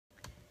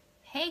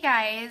Hey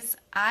guys,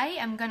 I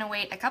am gonna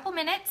wait a couple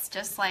minutes,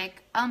 just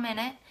like a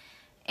minute,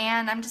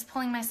 and I'm just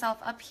pulling myself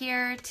up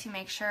here to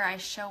make sure I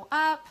show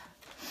up.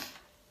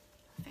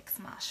 Fix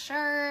my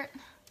shirt.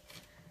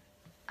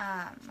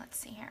 Let's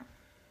see here.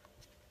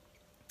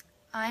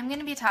 I'm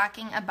gonna be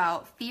talking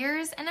about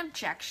fears and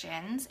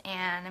objections,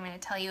 and I'm gonna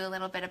tell you a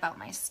little bit about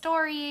my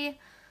story.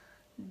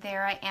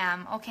 There I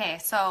am. Okay,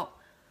 so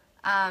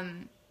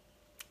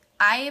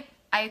I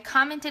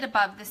commented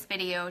above this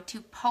video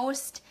to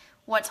post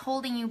what's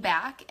holding you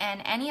back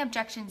and any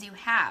objections you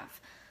have,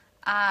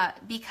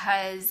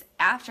 because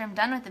after I'm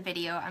done with the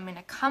video, I'm going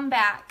to come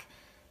back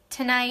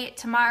tonight,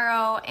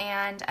 tomorrow,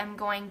 and I'm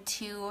going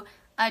to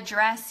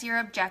address your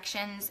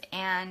objections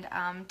and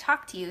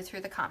talk to you through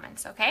the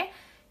comments, okay?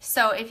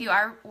 So if you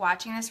are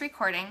watching this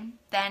recording,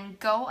 then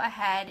go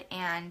ahead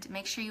and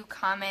make sure you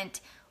comment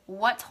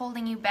what's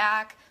holding you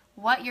back,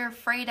 what you're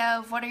afraid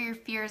of, what are your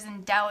fears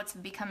and doubts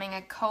of becoming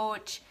a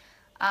coach.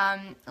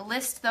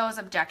 List those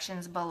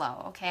objections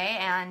below, okay?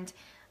 And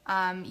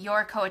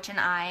your coach and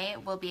I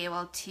will be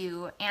able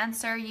to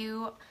answer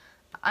you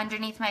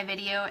underneath my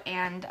video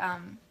and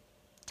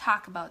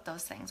talk about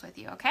those things with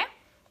you, okay?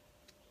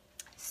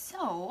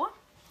 So,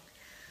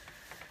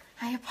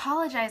 I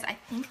apologize. I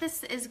think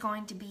this is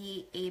going to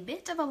be a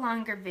bit of a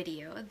longer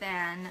video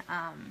than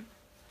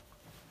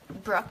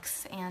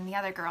Brooks and the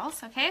other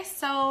girls, okay?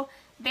 So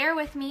bear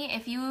with me.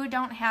 If you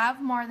don't have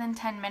more than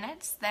 10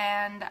 minutes,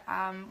 then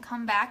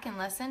come back and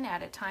listen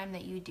at a time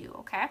that you do,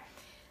 okay?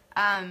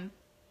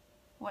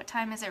 What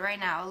time is it right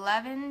now?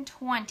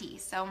 11:20.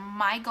 So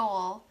my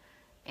goal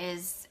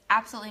is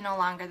absolutely no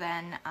longer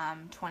than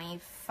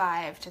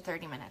 25 to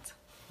 30 minutes.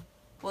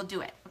 We'll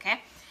do it,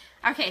 okay?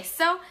 Okay,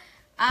 so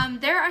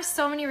there are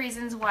so many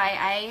reasons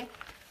why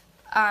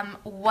I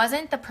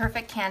wasn't the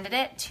perfect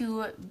candidate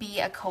to be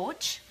a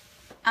coach.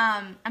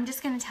 I'm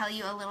just going to tell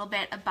you a little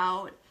bit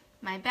about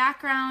my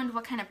background,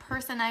 what kind of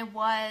person I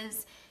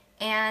was,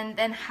 and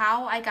then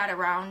how I got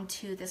around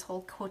to this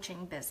whole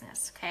coaching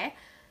business, okay?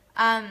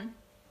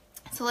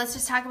 So let's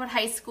just talk about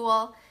high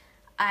school.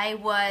 I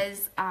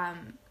was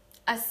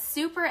a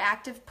super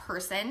active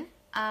person,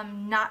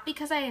 not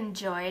because I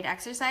enjoyed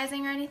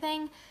exercising or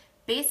anything,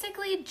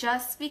 basically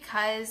just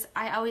because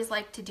I always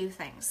liked to do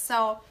things.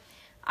 So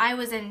I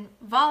was in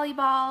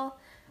volleyball,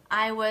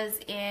 I was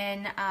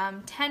in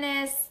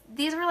tennis.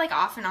 These were like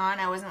off and on.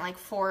 I wasn't like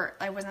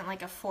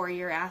a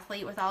 4-year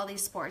athlete with all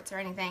these sports or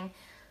anything.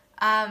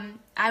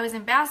 I was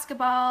in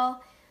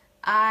basketball.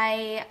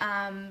 I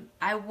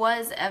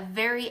was a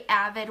very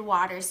avid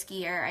water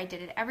skier. I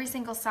did it every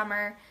single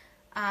summer.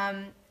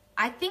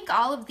 I think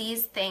all of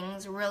these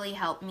things really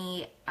helped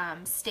me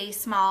stay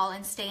small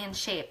and stay in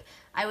shape.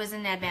 I was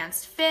in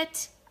advanced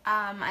fit.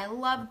 I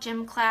loved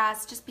gym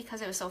class just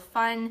because it was so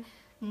fun.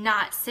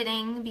 Not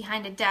sitting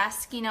behind a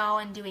desk, you know,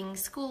 and doing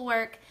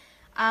schoolwork.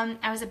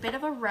 I was a bit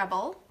of a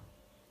rebel.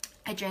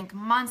 I drank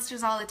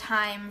Monsters all the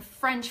time,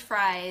 French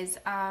fries.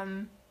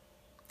 I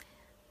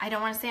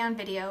don't want to say on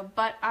video,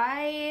 but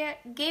I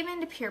gave in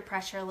to peer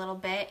pressure a little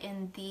bit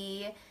in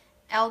the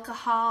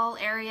alcohol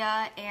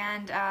area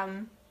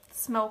and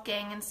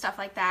smoking and stuff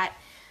like that.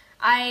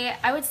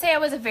 I would say I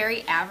was a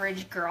very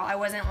average girl. I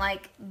wasn't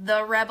like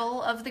the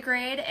rebel of the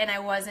grade, and I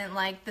wasn't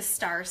like the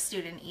star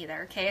student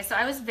either, okay? So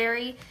I was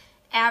very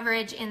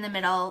average, in the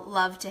middle,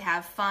 loved to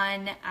have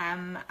fun.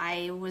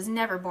 I was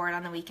never bored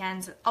on the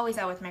weekends, always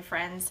out with my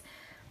friends.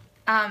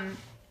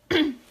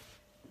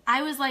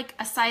 I was like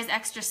a size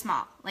extra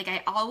small. Like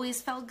I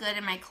always felt good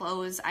in my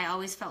clothes. I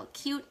always felt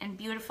cute and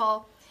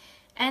beautiful.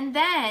 And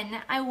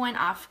then I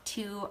went off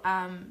to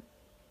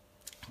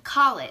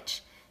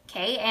college,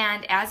 okay?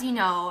 And as you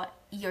know,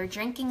 you're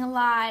drinking a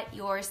lot,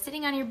 you're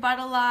sitting on your butt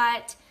a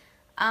lot.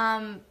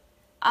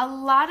 A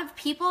lot of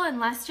people,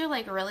 unless you're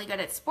like really good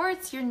at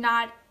sports, you're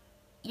not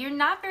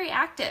very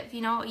active. You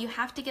know, you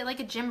have to get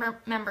like a gym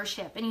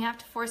membership, and you have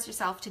to force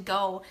yourself to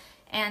go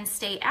and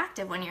stay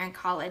active when you're in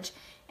college.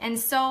 And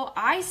so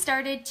I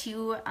started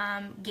to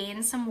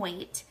gain some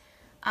weight.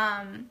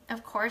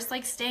 Of course,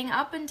 like staying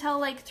up until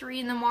like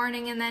 3 in the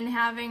morning and then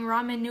having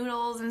ramen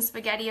noodles and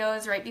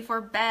SpaghettiOs right before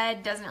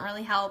bed doesn't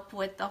really help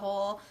with the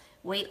whole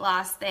weight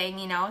loss thing,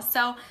 you know.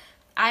 So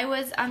I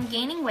was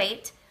gaining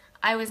weight.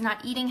 I was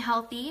not eating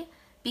healthy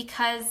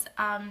because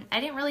I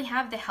didn't really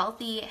have the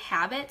healthy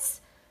habits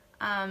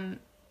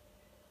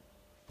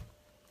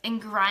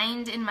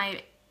ingrained in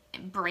my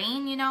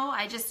brain, you know.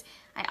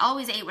 I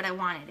always ate what I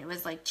wanted. It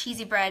was like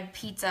cheesy bread,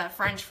 pizza,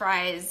 French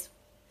fries,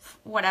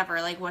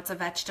 whatever, like what's a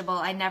vegetable.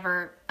 I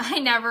never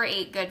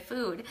ate good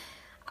food.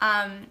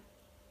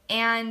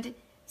 And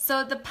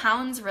so the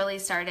pounds really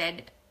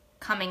started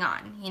coming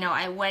on. You know,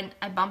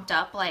 I bumped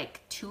up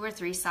like 2 or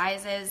 3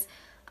 sizes.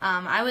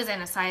 I was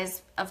in a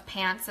size of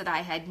pants that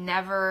I had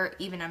never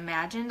even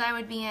imagined I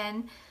would be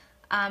in.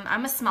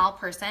 I'm a small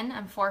person.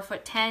 I'm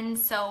 4'10",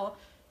 so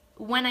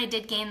when I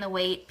did gain the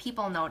weight,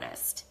 people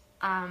noticed.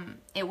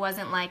 It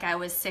wasn't like I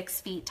was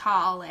 6 feet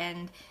tall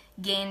and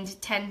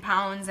gained 10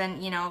 pounds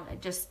and, you know,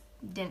 just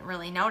didn't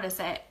really notice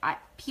it.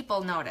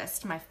 People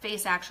noticed. My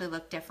face actually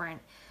looked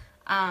different.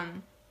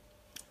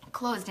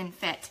 Clothes didn't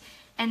fit.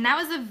 And that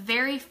was the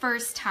very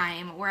first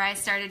time where I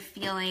started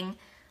feeling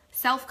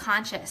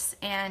self-conscious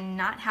and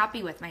not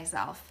happy with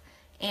myself.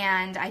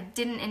 And I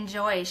didn't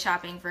enjoy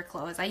shopping for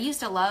clothes. I used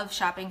to love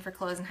shopping for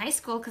clothes in high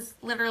school because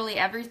literally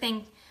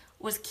everything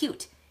was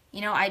cute.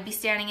 You know, I'd be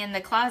standing in the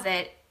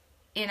closet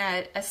in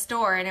a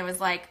store and it was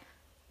like,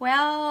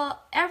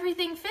 well,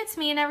 everything fits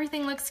me and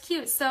everything looks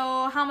cute,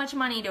 so how much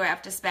money do I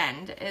have to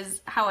spend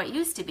is how it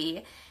used to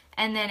be.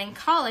 And then in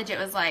college it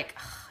was like,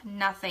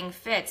 nothing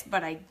fits,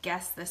 but I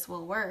guess this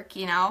will work,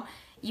 you know?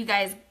 You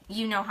guys,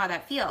 you know how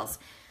that feels.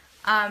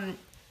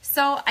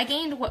 So I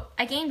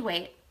gained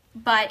weight,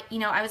 but you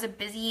know, I was a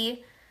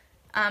busy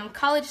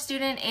college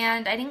student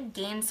and I didn't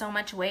gain so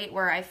much weight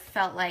where I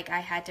felt like I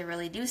had to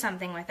really do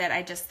something with it.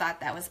 I just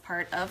thought that was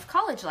part of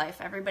college life.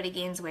 Everybody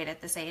gains weight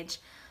at this age.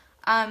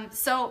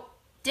 So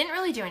didn't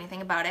really do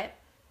anything about it.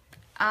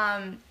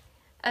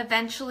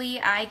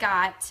 Eventually I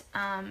got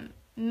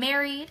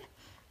married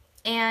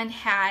and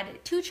had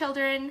 2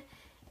 children,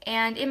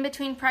 and in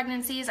between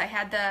pregnancies I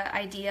had the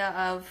idea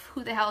of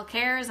who the hell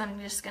cares, I'm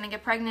just gonna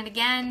get pregnant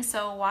again,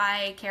 so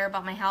why care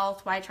about my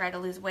health, why try to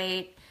lose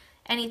weight,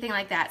 anything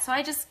like that. So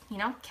I just, you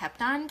know, kept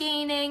on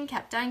gaining,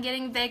 kept on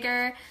getting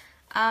bigger,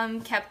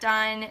 kept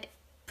on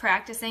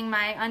practicing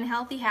my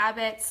unhealthy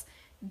habits,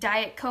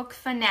 Diet Coke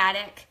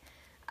fanatic,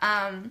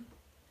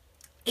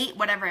 ate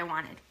whatever I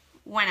wanted,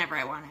 whenever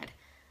I wanted.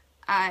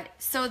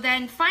 So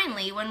then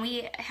finally, when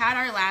we had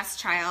our last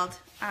child,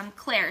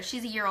 Claire,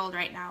 she's a year old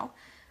right now,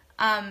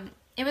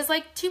 it was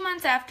like 2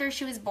 months after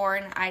she was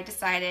born, I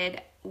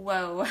decided,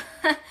 whoa,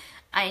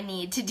 I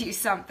need to do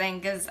something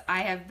because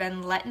I have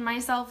been letting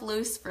myself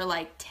loose for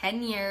like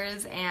 10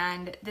 years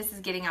and this is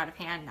getting out of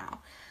hand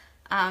now.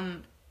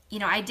 You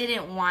know, I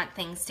didn't want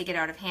things to get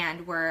out of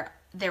hand where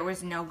there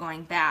was no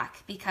going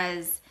back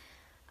because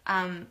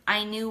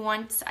I knew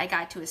once I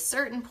got to a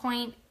certain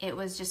point, it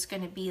was just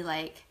going to be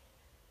like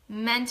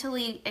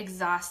mentally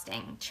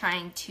exhausting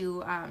trying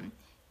to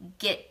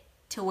get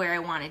to where I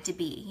wanted to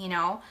be, you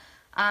know?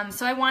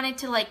 So I wanted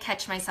to like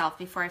catch myself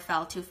before I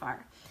fell too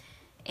far.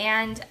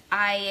 And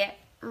I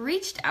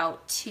reached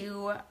out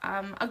to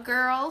a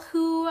girl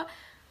who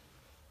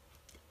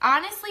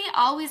honestly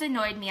always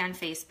annoyed me on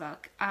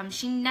Facebook.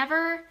 She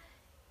never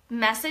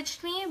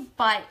messaged me,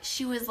 but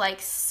she was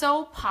like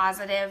so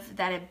positive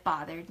that it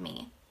bothered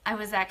me. I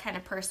was that kind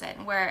of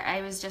person where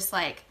I was just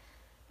like,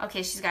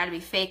 okay, she's got to be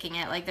faking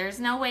it. Like, there's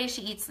no way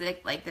she eats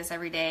like this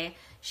every day.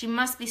 She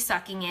must be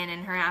sucking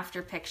in her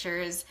after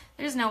pictures.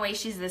 There's no way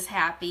she's this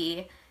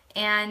happy.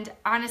 And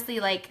honestly,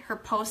 like, her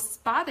posts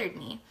bothered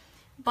me.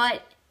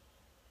 But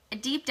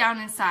deep down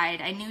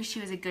inside, I knew she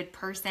was a good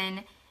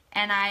person,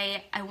 and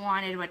I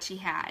wanted what she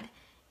had.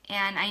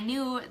 And I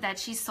knew that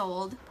she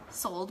sold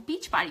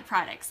Beachbody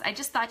products. I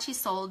just thought she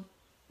sold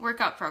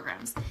workout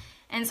programs.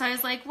 And so I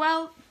was like,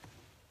 well,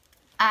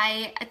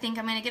 I think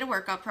I'm going to get a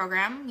workout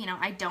program. You know,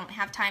 I don't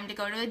have time to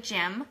go to a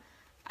gym.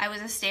 I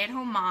was a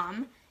stay-at-home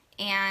mom,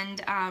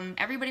 and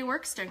everybody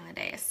works during the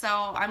day. So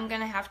I'm going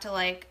to have to,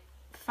 like,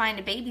 find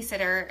a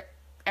babysitter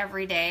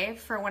every day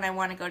for when I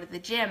want to go to the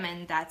gym,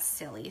 and that's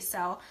silly.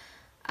 So,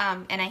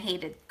 and I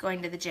hated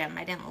going to the gym.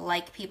 I didn't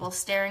like people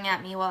staring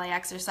at me while I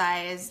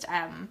exercised.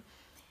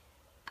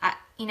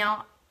 You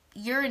know,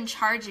 you're in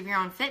charge of your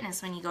own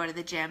fitness when you go to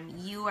the gym.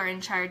 You are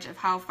in charge of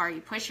how far you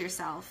push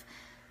yourself.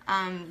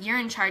 You're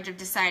in charge of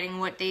deciding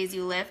what days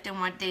you lift and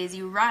what days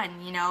you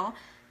run, you know?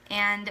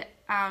 And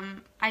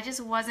I just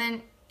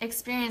wasn't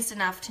experienced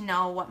enough to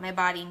know what my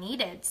body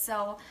needed.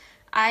 So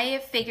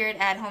I figured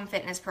at-home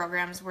fitness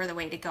programs were the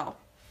way to go,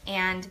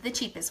 and the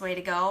cheapest way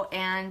to go,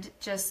 and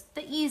just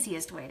the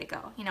easiest way to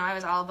go. You know, I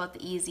was all about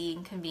the easy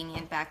and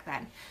convenient back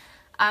then.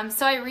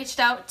 So I reached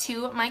out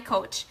to my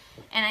coach,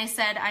 and I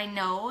said, I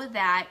know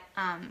that,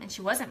 and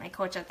she wasn't my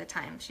coach at the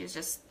time. She was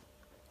just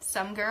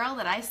some girl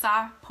that I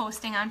saw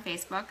posting on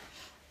Facebook.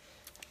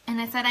 And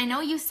I said, I know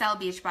you sell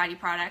Beachbody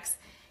products,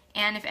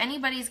 and if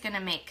anybody's going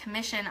to make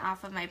commission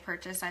off of my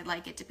purchase, I'd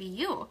like it to be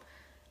you.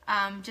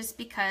 Just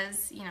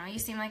because, you know, you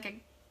seem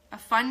like a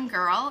fun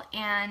girl,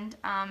 and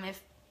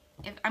if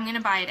I'm going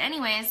to buy it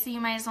anyways, so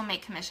you might as well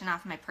make commission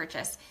off my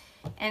purchase.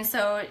 And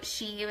so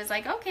she was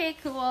like, okay,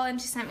 cool,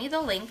 and she sent me the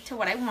link to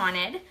what I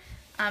wanted,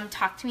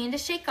 talked me into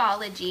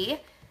Shakeology,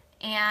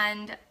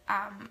 and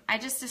I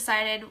just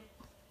decided,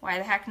 why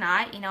the heck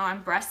not? You know,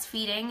 I'm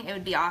breastfeeding. It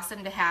would be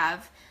awesome to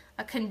have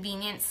a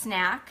convenient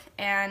snack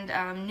and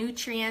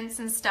nutrients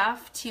and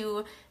stuff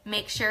to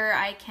make sure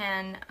I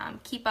can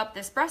keep up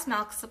this breast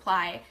milk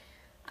supply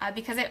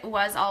because it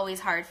was always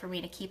hard for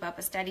me to keep up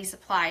a steady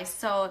supply.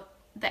 So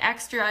the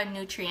extra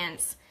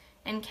nutrients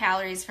and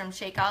calories from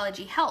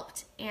Shakeology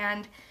helped.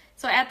 And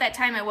so at that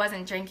time I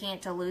wasn't drinking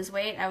it to lose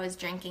weight. I was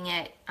drinking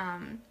it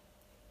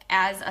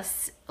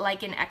as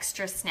like an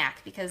extra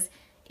snack, because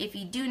if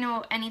you do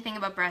know anything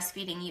about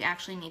breastfeeding, you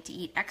actually need to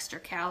eat extra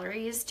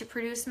calories to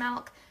produce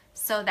milk.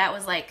 So that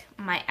was like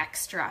my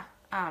extra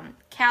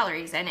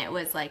calories, and it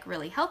was like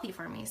really healthy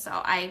for me.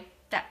 So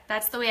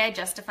that's the way I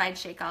justified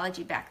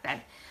Shakeology back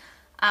then.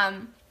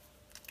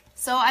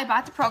 So I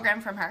bought the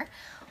program from her.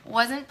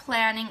 Wasn't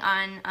planning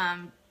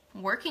on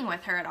working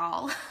with her at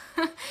all.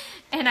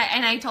 and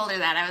I told her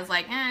that. I was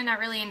like, not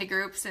really into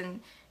groups.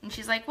 And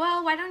she's like,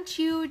 well, why don't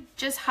you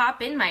just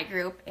hop in my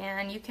group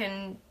and you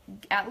can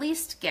at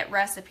least get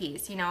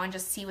recipes, you know, and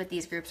just see what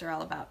these groups are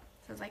all about.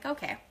 So I was like,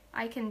 okay,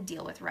 I can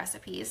deal with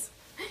recipes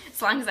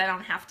as long as I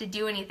don't have to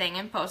do anything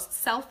and post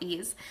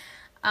selfies.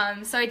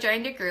 So I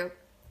joined a group,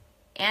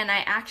 and I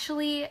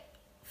actually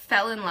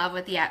fell in love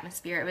with the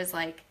atmosphere. It was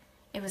like,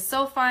 it was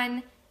so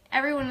fun.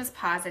 Everyone was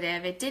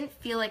positive. It didn't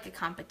feel like a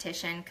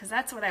competition, because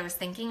that's what I was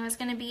thinking it was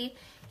going to be.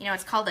 You know,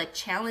 it's called a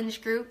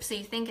challenge group, so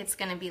you think it's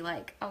going to be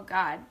like, oh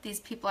God, these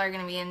people are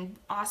going to be in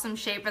awesome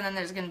shape, and then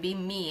there's going to be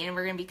me, and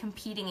we're going to be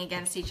competing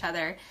against each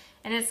other.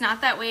 And it's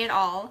not that way at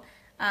all.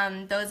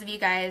 Those of you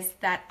guys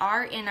that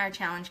are in our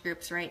challenge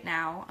groups right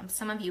now,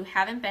 some of you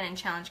haven't been in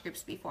challenge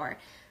groups before,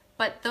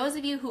 but those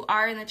of you who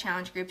are in the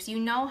challenge groups, you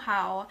know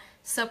how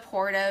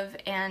supportive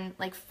and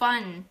like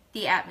fun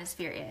the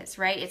atmosphere is,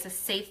 right? It's a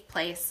safe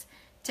place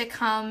to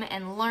come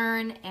and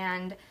learn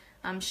and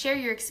share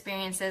your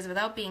experiences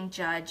without being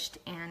judged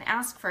and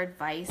ask for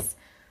advice.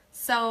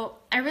 So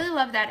I really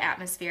love that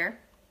atmosphere,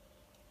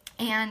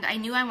 and I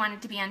knew I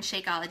wanted to be on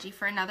Shakeology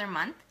for another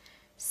month.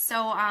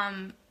 So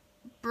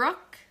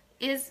Brooke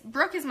is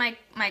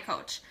my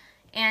coach,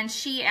 and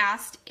she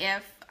asked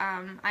if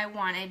I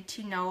wanted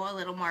to know a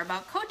little more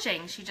about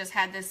coaching. She just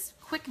had this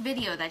quick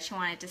video that she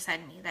wanted to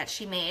send me that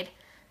she made,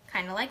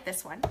 kind of like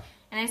this one,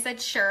 and I said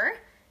sure.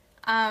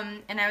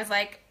 And I was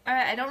like,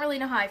 I don't really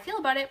know how I feel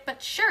about it,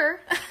 but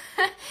sure.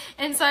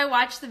 And so I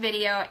watched the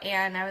video,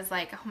 and I was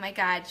like, oh my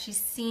God, she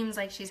seems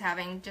like she's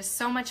having just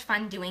so much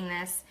fun doing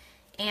this.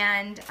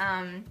 And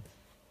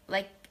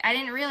like, I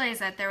didn't realize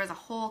that there was a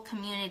whole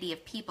community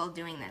of people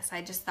doing this.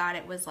 I just thought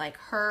it was like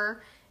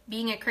her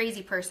being a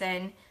crazy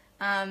person,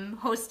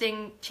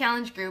 hosting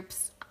challenge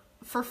groups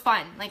for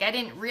fun. Like, I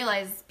didn't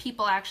realize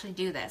people actually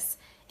do this,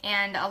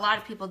 and a lot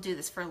of people do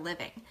this for a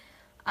living.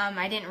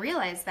 I didn't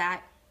realize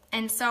that.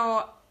 And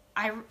so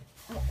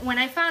when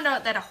I found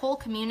out that a whole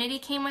community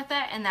came with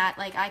it, and that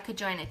like I could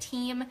join a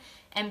team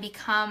and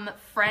become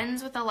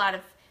friends with a lot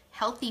of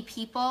healthy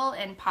people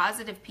and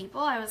positive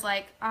people, I was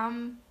like,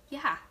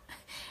 yeah,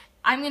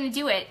 I'm gonna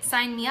do it.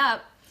 Sign me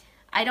up.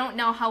 I don't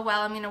know how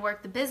well I'm gonna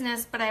work the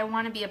business, but I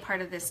want to be a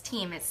part of this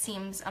team. It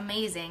seems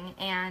amazing,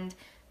 and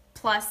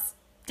plus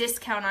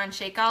discount on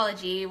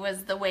Shakeology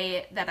was the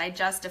way that I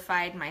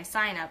justified my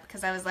sign up,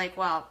 because I was like,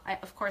 well,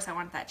 of course I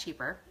want that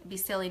cheaper. It'd be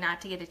silly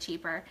not to get it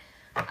cheaper.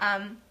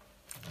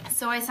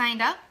 So I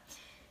signed up,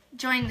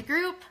 joined the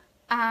group,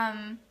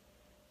 kind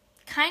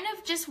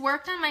of just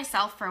worked on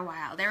myself for a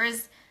while. There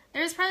was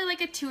probably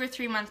like a 2 or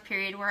 3 month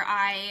period where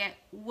I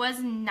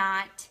was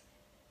not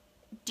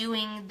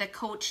doing the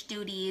coach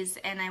duties,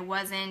 and I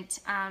wasn't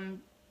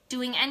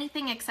doing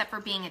anything except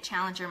for being a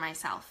challenger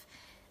myself.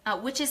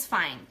 Which is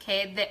fine,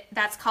 okay?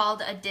 That's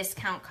called a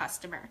discount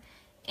customer.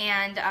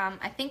 And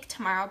I think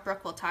tomorrow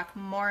Brooke will talk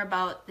more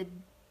about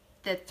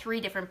the 3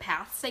 different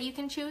paths that you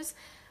can choose.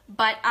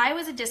 But I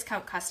was a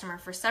discount customer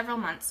for several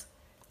months.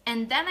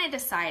 And then I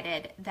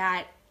decided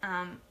that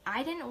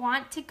I didn't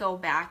want to go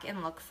back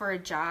and look for a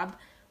job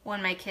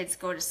when my kids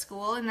go to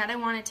school, and that I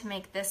wanted to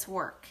make this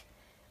work.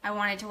 I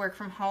wanted to work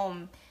from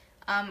home.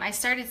 I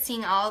started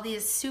seeing all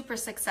these super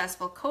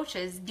successful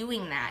coaches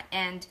doing that,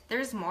 and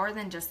there's more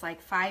than just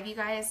like 5, you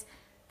guys.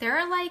 There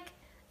are like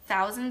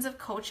thousands of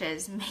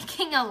coaches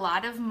making a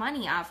lot of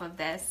money off of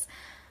this,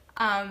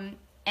 and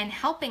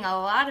helping a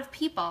lot of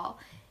people,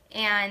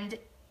 and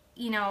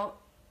you know,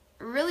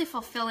 really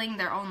fulfilling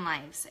their own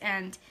lives.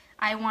 And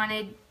I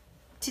wanted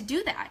to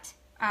do that.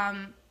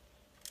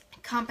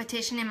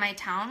 Competition in my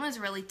town was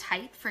really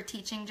tight for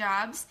teaching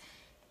jobs.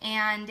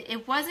 And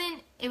it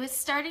was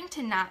starting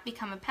to not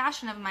become a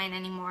passion of mine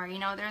anymore. You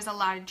know, there's a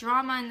lot of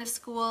drama in the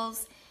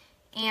schools,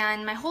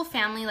 and my whole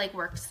family like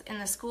works in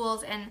the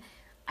schools, and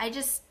I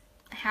just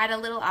had a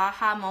little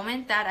aha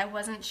moment that I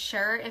wasn't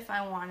sure if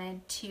I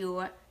wanted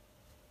to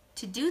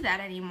do that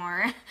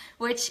anymore,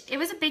 which it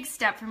was a big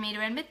step for me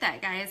to admit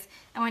that, guys.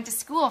 I went to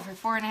school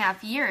for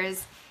 4.5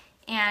 years,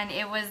 and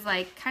it was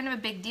like kind of a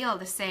big deal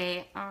to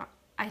say,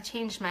 I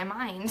changed my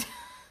mind.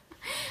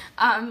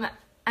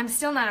 I'm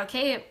still not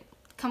okay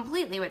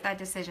completely with that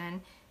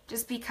decision,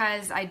 just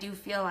because I do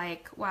feel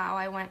like, wow,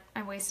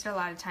 I wasted a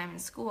lot of time in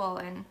school,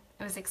 and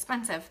it was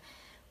expensive.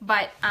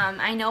 But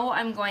I know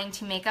I'm going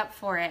to make up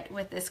for it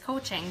with this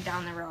coaching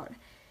down the road.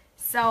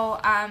 So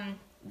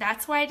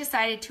that's why I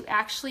decided to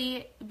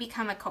actually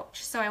become a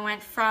coach. So I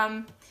went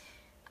from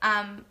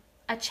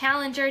a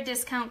challenger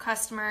discount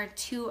customer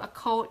to a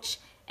coach,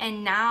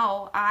 and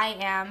now I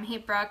am, hey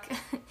Brooke,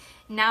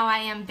 now I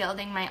am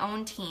building my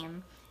own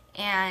team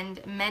and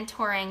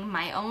mentoring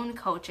my own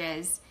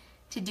coaches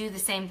to do the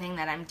same thing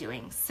that I'm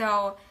doing.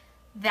 So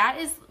that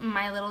is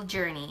my little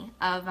journey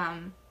of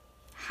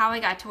how I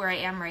got to where I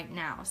am right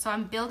now. So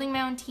I'm building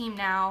my own team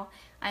now.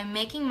 I'm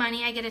making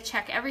money. I get a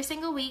check every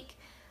single week.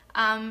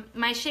 My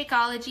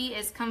Shakeology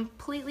is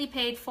completely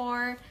paid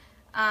for.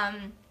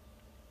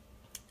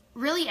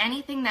 Really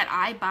anything that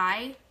I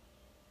buy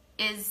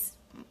is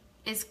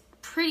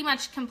pretty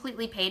much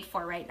completely paid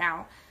for right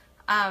now.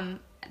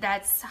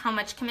 that's how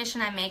much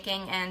commission I'm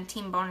making and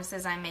team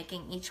bonuses I'm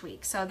making each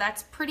week. So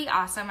that's pretty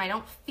awesome. I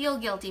don't feel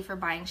guilty for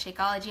buying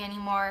Shakeology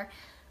anymore.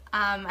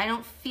 I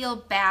don't feel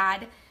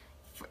bad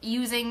for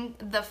using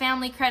the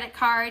family credit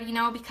card, you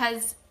know,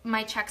 because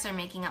my checks are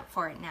making up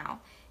for it now.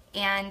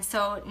 And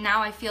so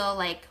now I feel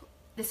like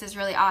this is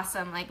really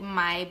awesome. Like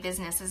my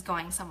business is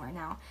going somewhere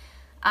now.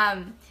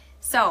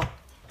 So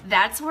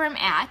that's where I'm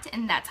at,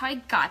 and that's how I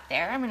got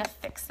there. I'm gonna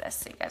fix this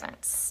so you guys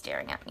aren't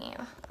staring at me,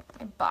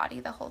 my body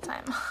the whole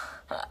time.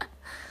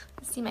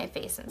 See my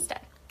face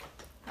instead.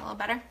 A little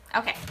better?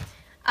 Okay.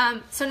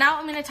 So now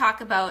I'm gonna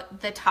talk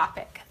about the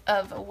topic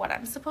of what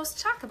I'm supposed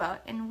to talk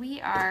about, and we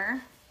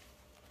are,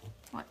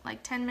 what,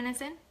 like 10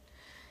 minutes in?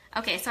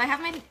 Okay, so I have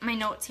my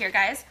notes here,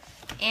 guys,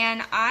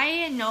 and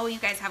I know you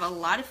guys have a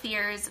lot of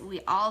fears.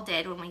 We all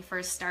did when we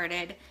first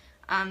started.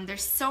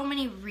 There's so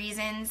many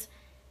reasons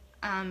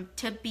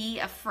to be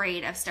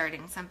afraid of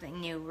starting something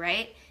new,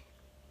 right?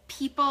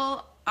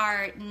 People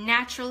are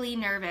naturally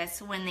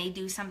nervous when they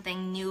do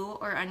something new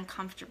or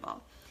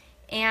uncomfortable.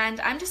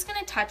 And I'm just going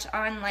to touch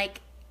on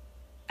like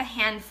a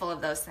handful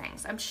of those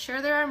things. I'm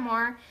sure there are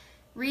more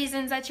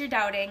reasons that you're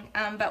doubting,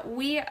 but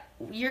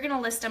you're going to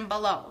list them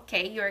below,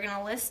 okay? You're going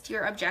to list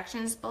your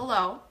objections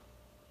below,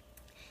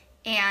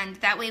 and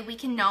that way we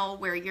can know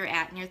where you're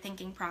at in your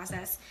thinking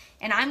process.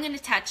 And I'm going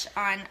to touch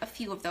on a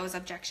few of those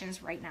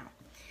objections right now.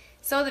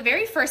 So the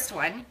very first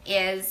one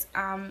is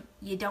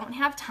you don't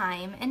have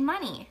time and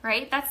money,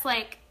 right? That's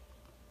like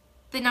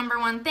the number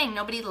one thing.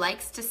 Nobody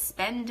likes to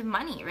spend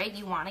money, right?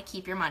 You want to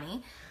keep your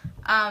money.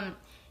 And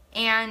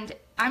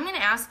I'm going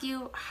to ask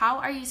you, how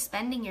are you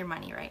spending your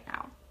money right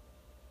now?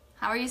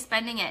 How are you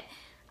spending it?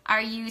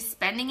 Are you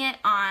spending it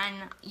on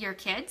your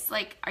kids?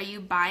 Like, are you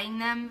buying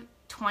them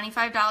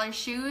 $25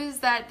 shoes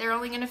that they're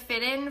only going to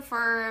fit in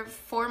for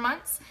 4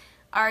 months?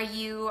 Are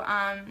you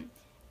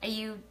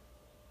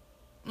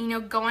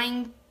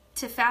going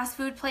to fast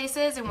food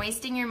places and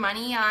wasting your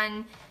money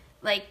on,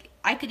 like,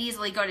 I could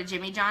easily go to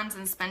Jimmy John's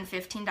and spend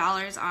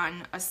 $15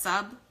 on a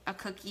sub, a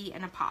cookie,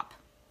 and a pop.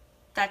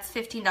 That's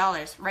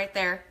 $15 right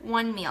there,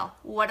 one meal.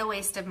 What a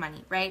waste of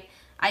money, right?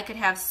 I could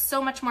have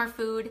so much more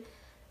food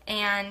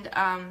and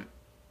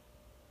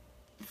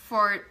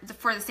for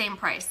the same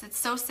price. It's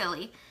so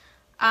silly.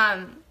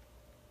 And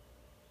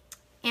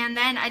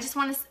then I just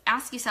want to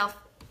ask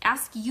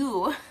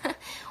you,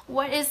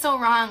 what is so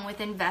wrong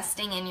with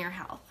investing in your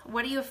health?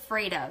 What are you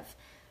afraid of?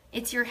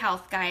 It's your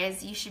health,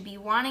 guys. You should be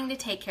wanting to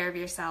take care of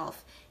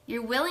yourself.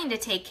 You're willing to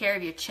take care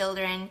of your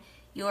children,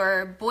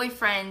 your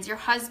boyfriends, your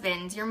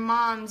husbands, your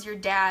moms, your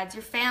dads,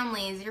 your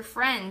families, your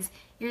friends.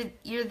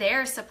 You're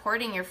there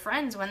supporting your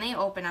friends when they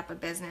open up a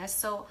business.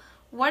 So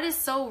what is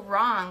so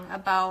wrong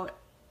about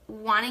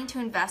wanting to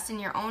invest in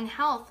your own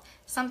health,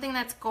 something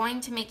that's going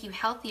to make you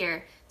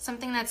healthier,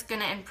 something that's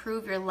going to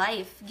improve your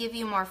life, give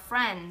you more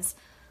friends?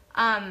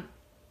 And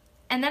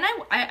then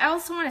I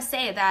also want to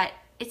say that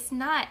it's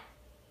not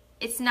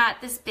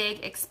this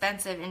big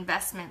expensive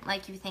investment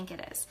like you think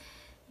it is.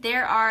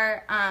 There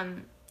are,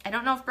 I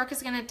don't know if Brooke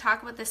is going to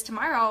talk about this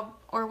tomorrow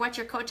or what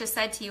your coach has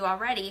said to you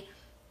already,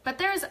 but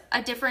there's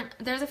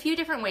a few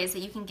different ways that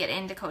you can get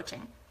into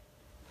coaching.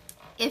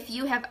 If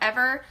you have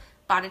ever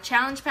bought a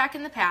challenge pack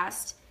in the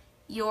past,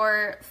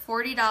 your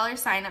 $40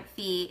 sign-up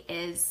fee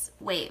is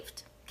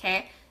waived,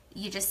 okay?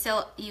 You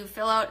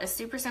fill out a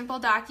super simple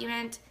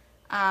document.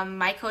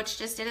 My coach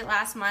just did it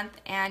last month,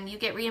 and you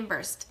get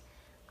reimbursed.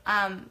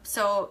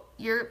 So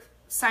your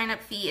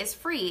sign-up fee is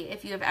free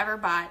if you have ever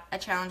bought a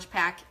challenge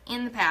pack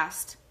in the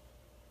past,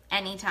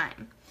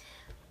 anytime.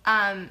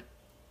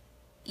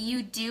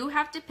 You do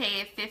have to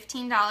pay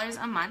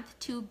 $15 a month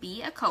to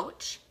be a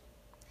coach.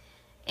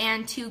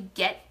 And to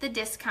get the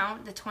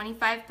discount, the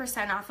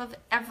 25% off of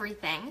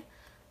everything,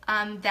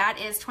 that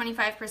is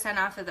 25%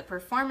 off of the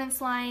performance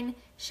line,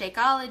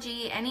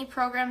 Shakeology, any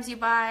programs you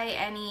buy,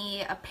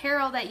 any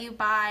apparel that you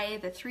buy,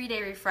 the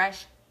 3-day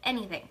refresh,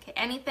 anything. Okay?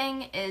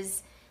 Anything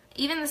is,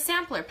 even the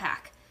sampler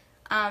pack,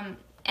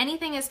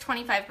 anything is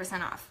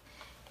 25% off.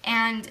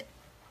 And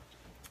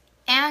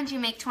you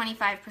make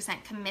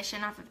 25%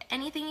 commission off of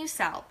anything you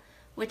sell,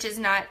 which is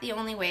not the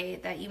only way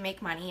that you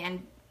make money.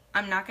 And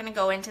I'm not going to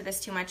go into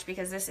this too much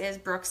because this is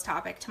Brooke's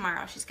topic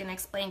tomorrow. She's going to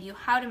explain to you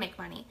how to make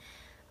money.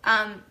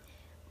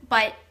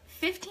 But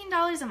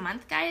 $15 a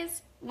month,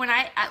 guys, when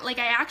I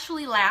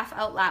actually laugh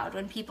out loud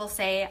when people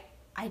say,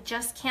 I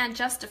just can't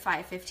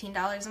justify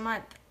 $15 a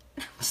month.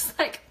 I'm just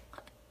like,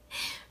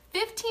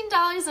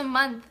 $15 a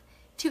month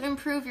to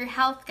improve your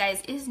health,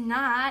 guys, is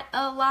not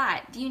a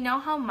lot. Do you know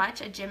how much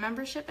a gym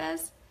membership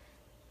is?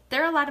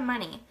 They're a lot of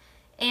money.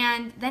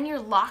 And then you're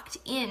locked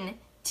in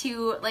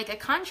to like a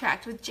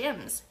contract with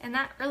gyms, and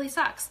that really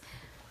sucks.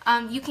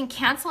 You can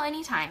cancel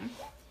anytime,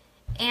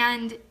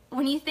 and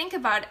when you think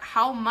about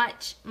how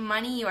much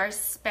money you are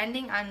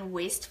spending on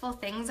wasteful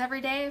things every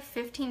day,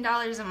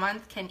 $15 a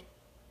month can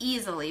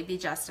easily be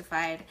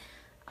justified.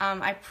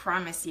 I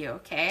promise you,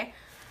 okay?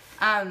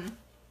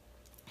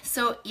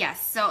 So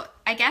yes, so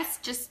I guess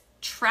just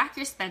track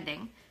your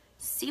spending,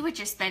 see what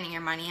you're spending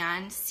your money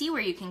on, see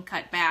where you can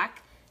cut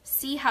back,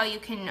 see how you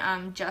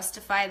can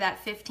justify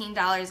that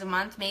 $15 a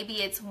month.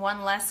 Maybe it's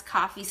one less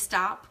coffee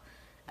stop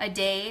a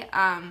day.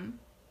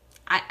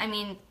 I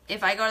mean,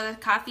 if I go to the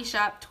coffee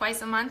shop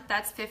twice a month,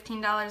 that's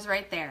 $15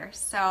 right there.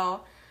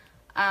 So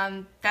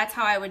that's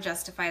how I would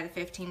justify the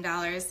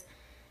 $15.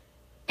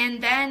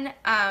 And then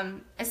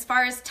as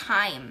far as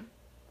time,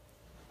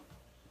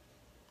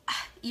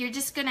 you're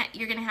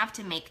gonna have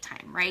to make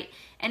time, right?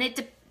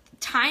 And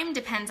time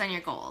depends on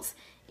your goals.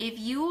 If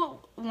you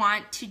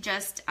want to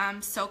just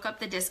soak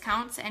up the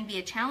discounts and be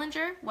a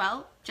challenger,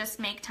 well, just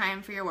make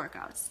time for your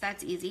workouts.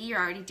 That's easy. You're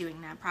already doing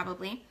that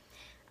probably.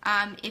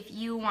 If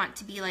you want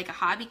to be like a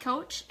hobby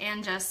coach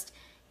and just,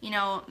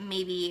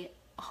 maybe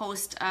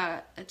host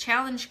a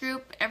challenge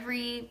group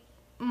every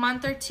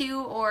month or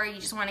two, or you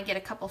just want to get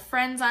a couple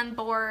friends on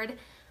board,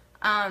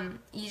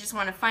 you just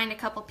want to find a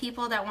couple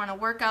people that want to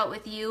work out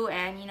with you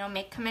and,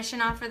 make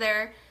commission off of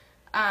their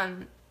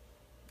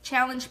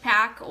challenge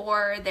pack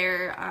or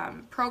their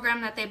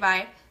program that they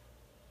buy,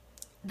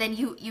 then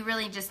you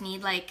really just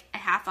need like a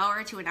half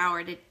hour to an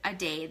hour a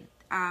day.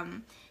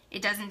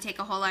 It doesn't take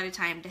a whole lot of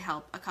time to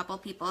help a couple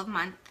people a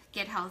month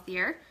get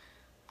healthier.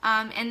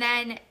 And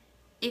then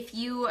if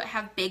you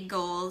have big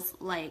goals,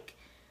 like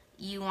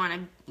you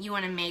want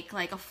to make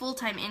like a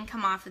full-time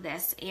income off of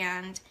this,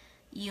 and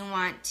you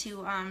want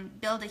to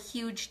build a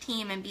huge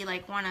team and be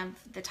like one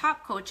of the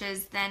top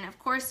coaches, then of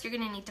course you're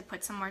going to need to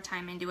put some more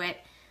time into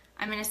it.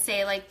 I'm going to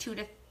say like 2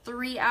 to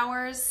 3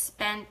 hours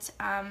spent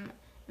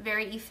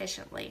very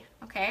efficiently,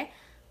 okay?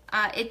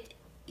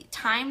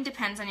 Time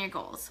depends on your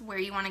goals, where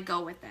you want to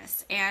go with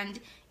this, and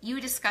you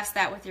discuss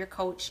that with your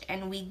coach,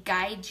 and we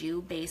guide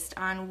you based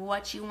on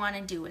what you want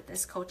to do with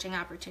this coaching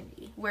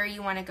opportunity, where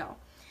you want to go,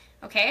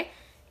 okay?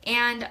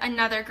 And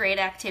another great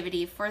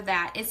activity for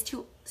that is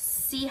to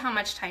see how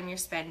much time you're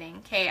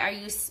spending, okay? Are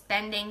you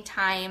spending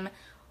time,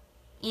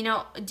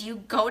 do you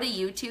go to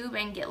YouTube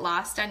and get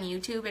lost on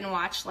YouTube and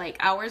watch like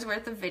hours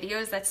worth of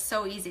videos? That's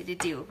so easy to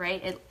do,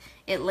 right?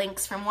 It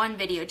links from one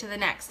video to the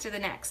next to the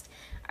next.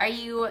 Are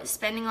you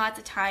spending lots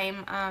of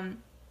time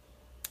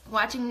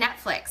watching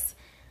Netflix?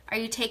 Are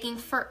you taking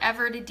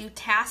forever to do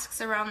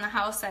tasks around the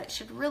house that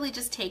should really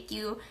just take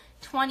you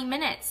 20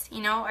 minutes?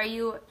 Are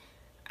you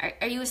a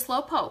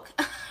slowpoke?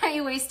 Are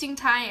you wasting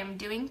time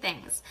doing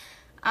things?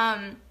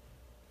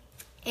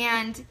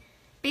 And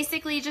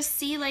basically just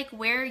see like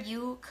where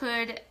you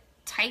could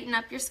tighten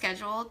up your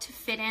schedule to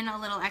fit in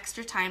a little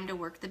extra time to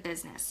work the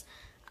business.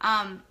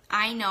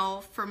 I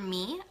know for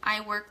me,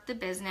 I work the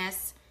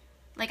business,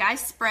 like I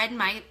spread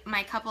my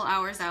couple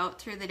hours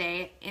out through the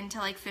day into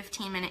like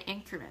 15-minute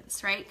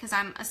increments, right? Because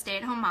I'm a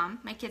stay-at-home mom.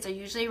 My kids are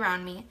usually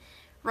around me.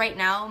 Right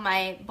now,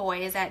 my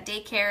boy is at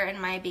daycare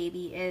and my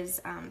baby is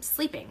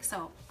sleeping.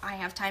 So I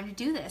have time to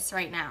do this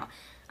right now.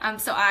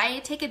 So I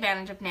take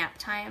advantage of nap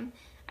time.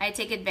 I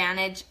take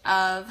advantage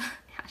of,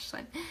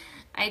 Ashlyn,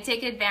 I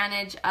take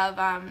advantage of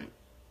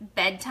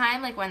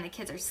bedtime, like when the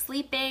kids are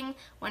sleeping,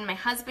 when my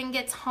husband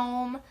gets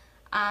home.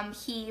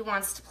 He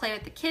wants to play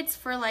with the kids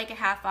for like a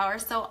half hour,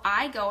 so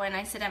I go and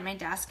I sit at my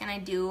desk and I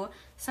do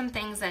some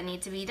things that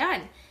need to be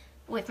done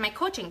with my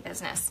coaching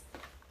business.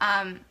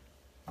 And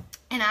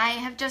I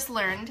have just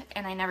learned,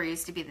 and I never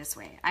used to be this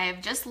way, I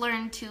have just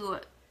learned to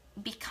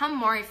become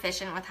more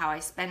efficient with how I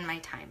spend my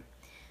time.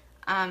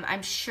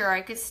 I'm sure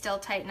I could still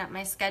tighten up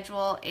my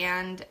schedule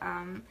and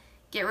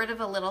get rid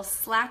of a little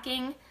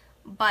slacking,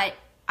 but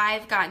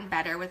I've gotten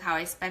better with how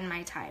I spend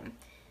my time.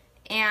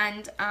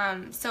 And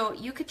so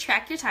you could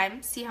track your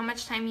time, see how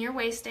much time you're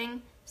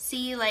wasting,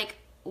 see like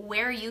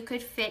where you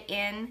could fit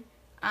in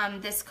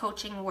this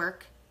coaching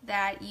work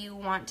that you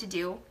want to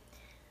do.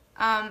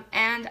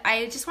 And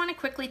I just want to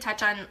quickly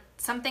touch on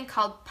something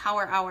called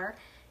Power Hour,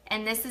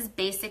 and this is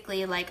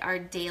basically like our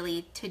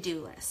daily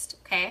to-do list,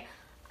 okay?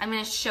 I'm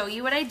going to show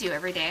you what I do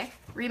every day.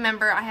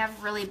 Remember, I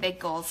have really big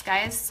goals,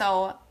 guys,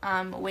 so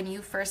when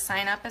you first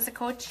sign up as a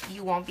coach,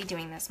 you won't be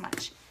doing this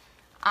much.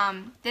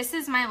 This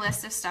is my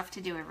list of stuff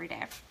to do every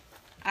day.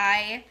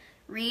 I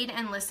read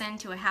and listen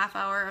to a half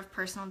hour of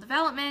personal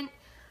development.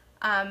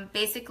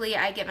 Basically,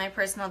 I get my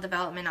personal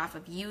development off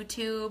of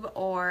YouTube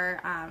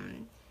or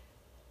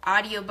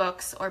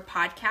audiobooks or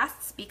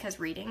podcasts, because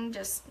reading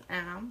just,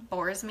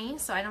 bores me,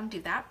 so I don't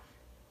do that.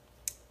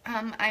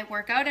 I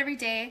work out every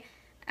day.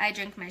 I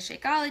drink my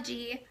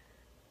Shakeology.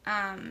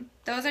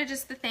 Those are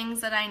just the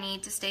things that I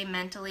need to stay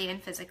mentally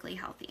and physically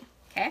healthy,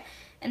 okay?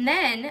 And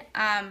then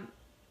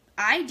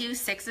I do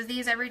 6 of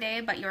these every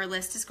day, but your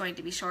list is going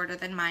to be shorter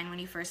than mine when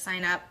you first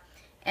sign up.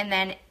 And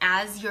then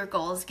as your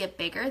goals get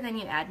bigger, then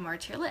you add more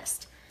to your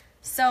list.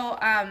 So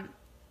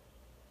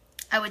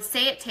I would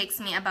say it takes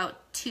me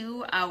about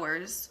 2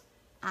 hours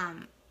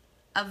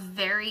of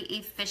very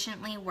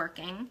efficiently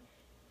working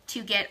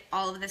to get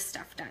all of this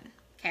stuff done,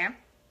 okay?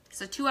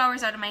 So 2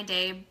 hours out of my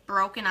day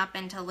broken up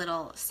into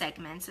little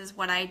segments is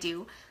what I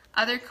do.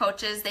 Other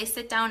coaches, they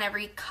sit down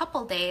every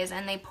couple days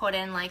and they put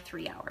in like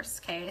 3 hours,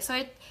 okay? So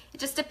it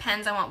just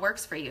depends on what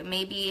works for you.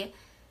 Maybe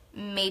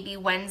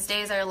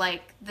Wednesdays are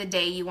like the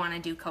day you want to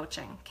do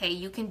coaching, okay?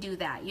 You can do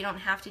that. You don't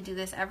have to do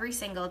this every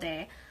single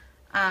day.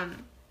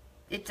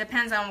 it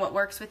depends on what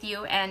works with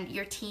you, and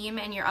your team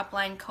and your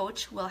upline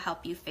coach will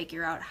help you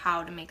figure out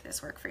how to make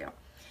this work for you.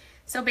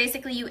 So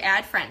basically you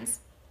add friends.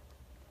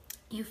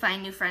 You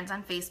find new friends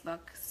on Facebook,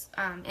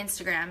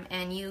 Instagram,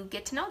 and you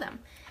get to know them.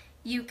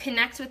 You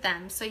connect with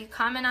them. So you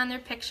comment on their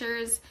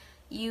pictures,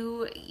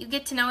 you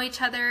get to know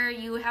each other,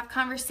 you have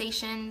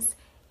conversations,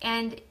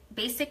 and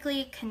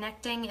basically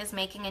connecting is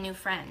making a new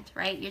friend,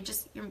 right?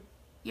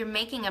 You're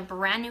making a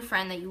brand new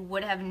friend that you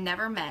would have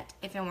never met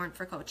if it weren't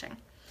for coaching.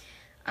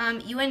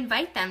 You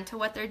invite them to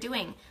what they're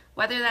doing,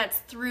 whether that's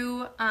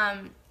through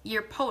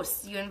your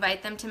posts. You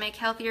invite them to make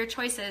healthier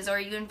choices, or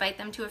you invite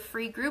them to a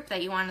free group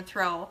that you want to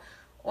throw,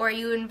 or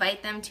you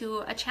invite them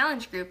to a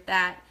challenge group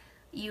that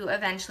you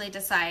eventually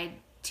decide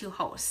to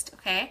host,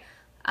 okay?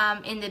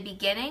 In the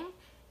beginning,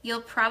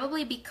 you'll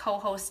probably be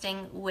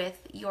co-hosting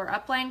with your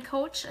upline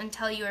coach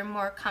until you are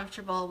more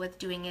comfortable with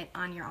doing it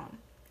on your own,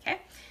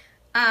 okay?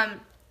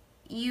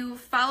 You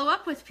follow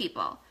up with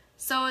people.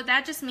 So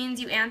that just means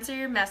you answer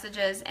your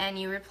messages and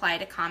you reply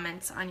to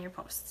comments on your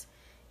posts.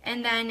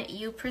 And then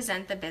you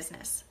present the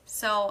business.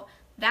 So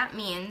that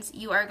means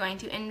you are going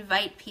to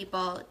invite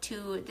people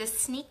to this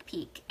sneak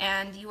peek,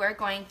 and you are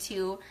going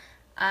to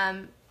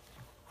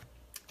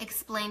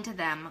explain to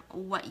them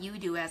what you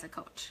do as a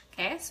coach.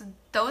 Okay, so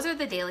those are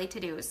the daily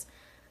to-dos.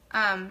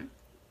 And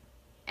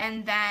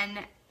then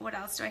what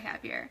else do I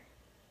have here?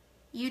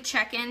 You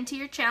check into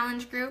your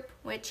challenge group,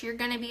 which you're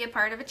going to be a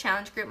part of a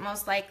challenge group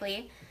most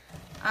likely.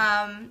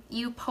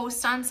 You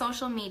post on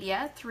social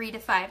media 3 to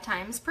 5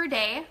 times per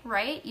day,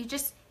 right?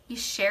 You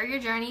share your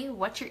journey,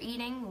 what you're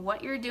eating,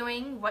 what you're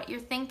doing, what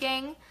you're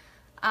thinking,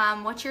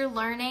 what you're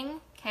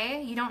learning,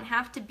 okay? You don't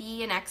have to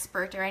be an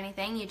expert or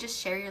anything. You just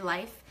share your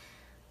life.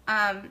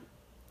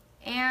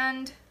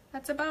 And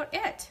that's about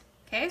it,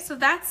 okay? So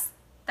that's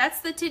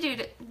the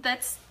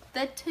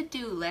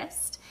to-do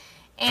list.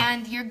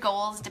 And your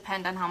goals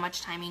depend on how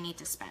much time you need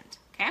to spend,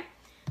 okay?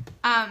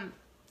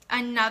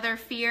 Another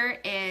fear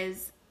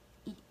is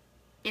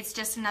it's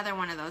just another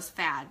one of those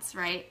fads,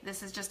 right?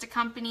 This is just a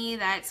company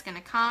that's going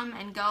to come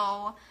and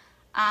go.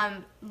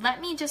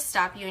 Let me just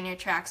stop you in your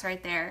tracks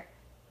right there.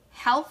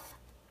 Health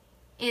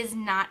is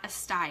not a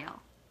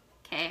style,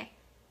 okay?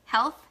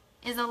 Health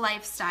is a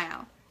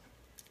lifestyle.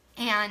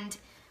 And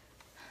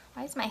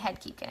why does my head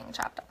keep getting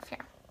chopped off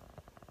here?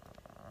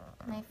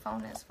 My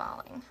phone is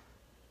falling.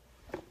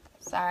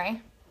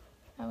 Sorry,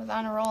 I was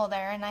on a roll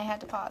there and I had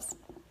to pause.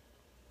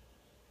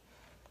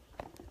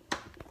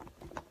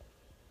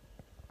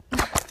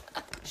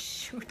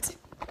 Shoot.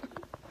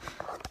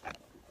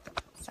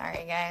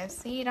 Sorry guys,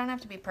 see, you don't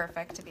have to be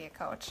perfect to be a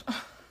coach.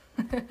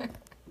 I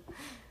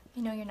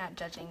know you're not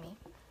judging me.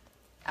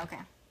 Okay,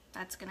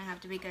 that's gonna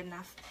have to be good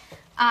enough.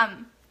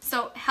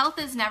 So health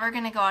is never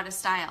gonna go out of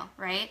style,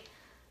 right?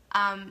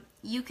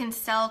 You can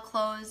sell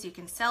clothes, you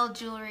can sell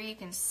jewelry, you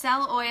can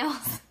sell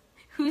oils.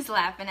 Who's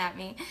laughing at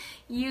me?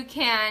 You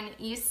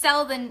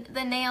sell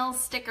the nail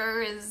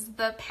stickers,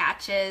 the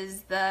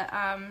patches,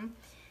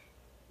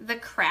 the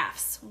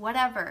crafts,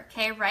 whatever,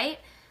 okay, right?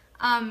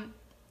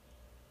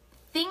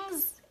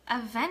 Things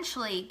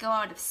eventually go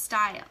out of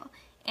style.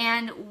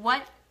 And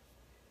what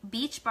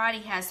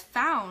Beachbody has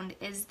found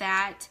is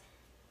that,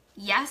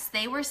 yes,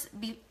 they were,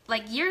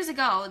 like years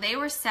ago, they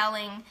were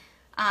selling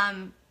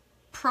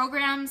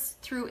programs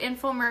through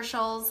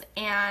infomercials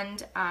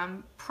and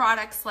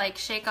products like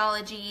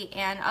Shakeology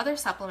and other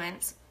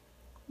supplements,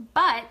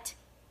 but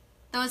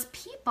those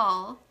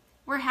people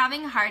were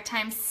having a hard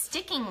time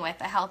sticking with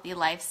a healthy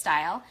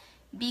lifestyle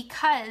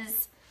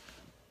because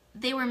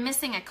they were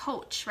missing a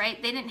coach,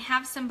 right? They didn't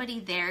have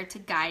somebody there to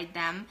guide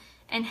them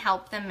and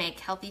help them make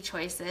healthy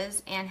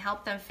choices and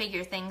help them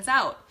figure things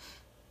out.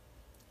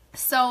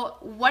 So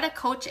what a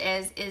coach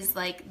is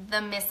like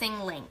the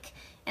missing link.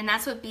 And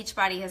that's what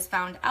Beachbody has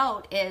found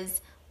out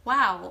is,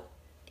 wow,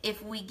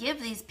 if we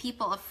give these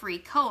people a free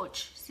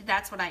coach, see,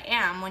 that's what I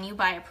am. When you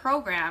buy a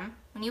program,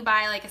 when you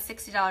buy like a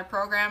 $60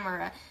 program or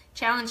a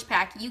challenge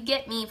pack, you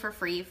get me for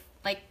free,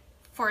 like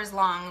for as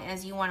long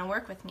as you want to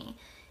work with me.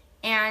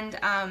 And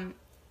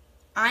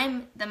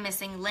I'm the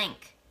missing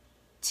link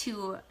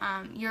to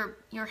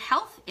your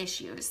health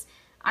issues.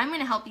 I'm going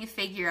to help you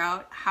figure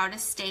out how to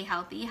stay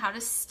healthy, how to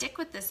stick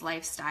with this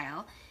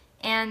lifestyle.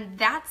 And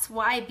that's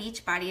why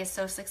Beachbody is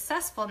so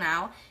successful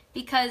now,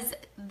 because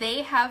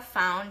they have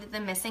found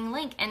the missing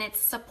link, and it's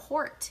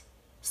support.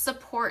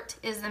 Support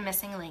is the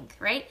missing link,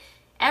 right?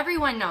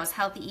 Everyone knows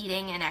healthy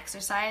eating and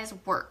exercise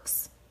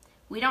works.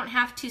 We don't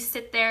have to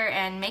sit there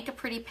and make a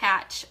pretty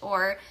patch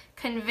or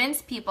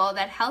convince people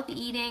that healthy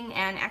eating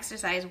and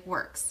exercise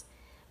works.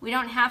 We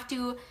don't have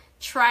to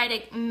try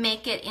to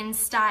make it in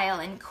style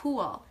and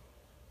cool.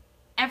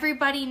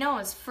 Everybody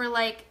knows for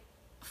like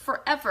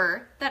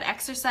forever that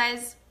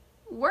exercise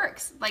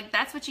works. Like,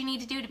 that's what you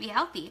need to do to be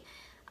healthy.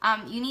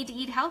 You need to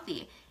eat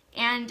healthy,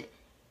 and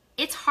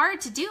it's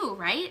hard to do,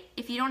 right,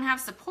 if you don't have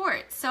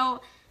support.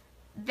 So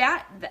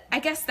that, I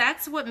guess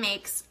that's what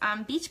makes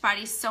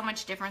Beachbody so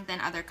much different than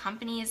other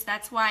companies.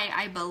 That's why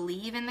I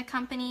believe in the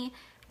company.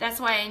 That's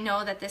why I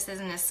know that this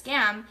isn't a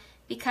scam,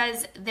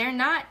 because they're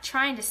not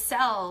trying to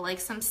sell like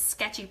some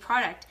sketchy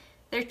product.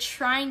 They're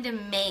trying to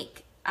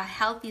make a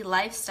healthy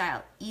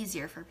lifestyle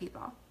easier for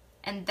people.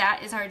 And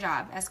that is our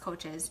job as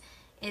coaches,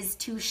 is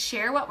to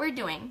share what we're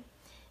doing,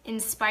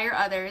 inspire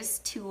others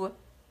to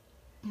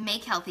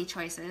make healthy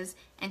choices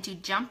and to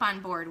jump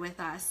on board with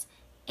us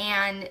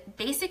and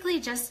basically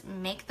just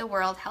make the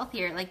world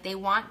healthier. Like, they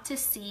want to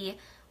see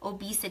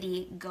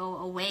obesity go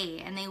away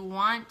and they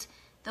want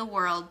the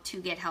world to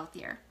get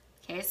healthier.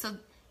 Okay, so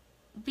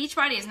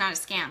Beachbody is not a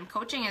scam.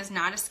 Coaching is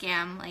not a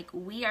scam. Like,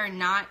 we are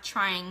not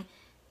trying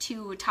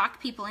to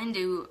talk people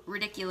into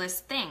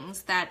ridiculous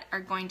things that are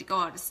going to go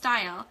out of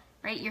style,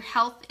 right? Your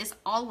health is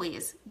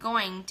always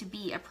going to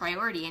be a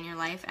priority in your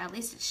life, at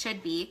least it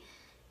should be,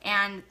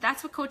 and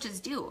that's what coaches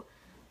do.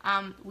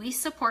 We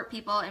support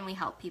people and we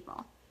help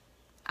people.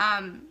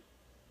 And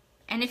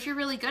if you're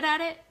really good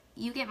at it,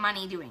 you get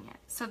money doing it.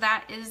 So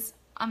that is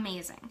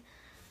amazing.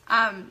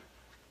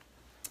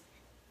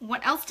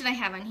 What else did I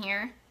have on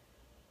here?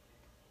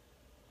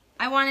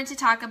 I wanted to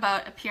talk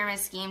about a pyramid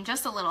scheme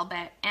just a little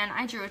bit, and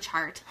I drew a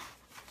chart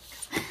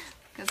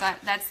because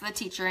that's the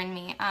teacher in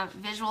me,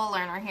 visual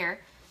learner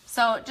here.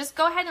 So just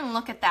go ahead and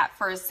look at that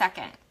for a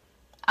second.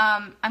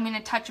 I'm going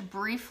to touch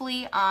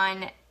briefly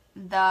on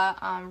the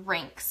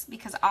ranks,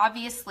 because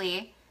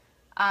obviously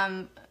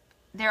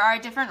there are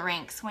different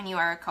ranks when you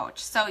are a coach.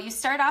 So you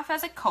start off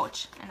as a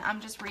coach, and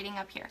I'm just reading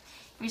up here.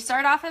 You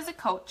start off as a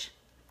coach,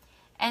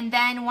 and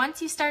then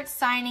once you start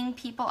signing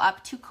people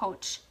up to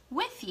coach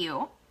with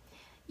you,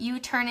 you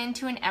turn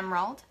into an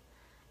emerald,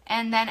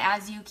 and then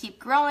as you keep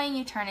growing,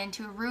 you turn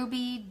into a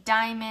ruby,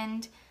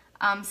 diamond,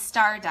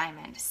 star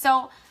diamond.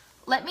 So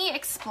let me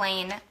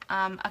explain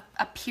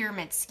a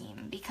pyramid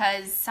scheme,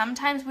 because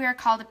sometimes we are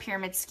called a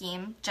pyramid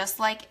scheme, just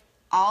like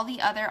all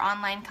the other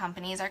online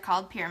companies are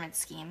called pyramid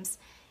schemes.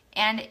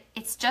 And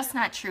it's just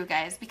not true,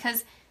 guys,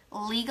 because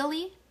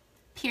legally,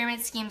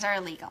 pyramid schemes are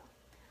illegal.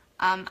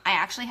 I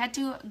actually had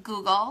to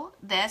Google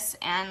this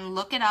and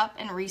look it up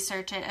and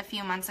research it a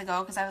few months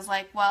ago, because I was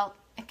like, well,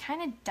 it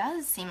kind of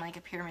does seem like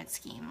a pyramid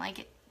scheme.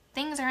 Like,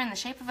 things are in the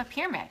shape of a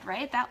pyramid,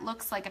 right? That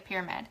looks like a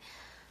pyramid.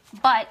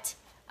 But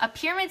a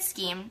pyramid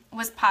scheme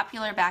was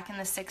popular back in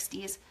the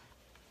 60s,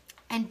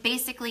 and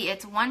basically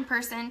it's one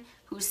person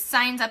who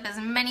signs up as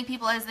many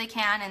people as they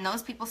can, and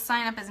those people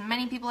sign up as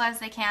many people as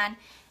they can,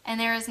 and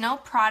there is no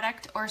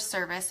product or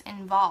service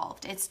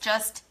involved. It's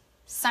just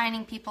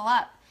signing people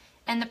up,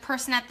 and the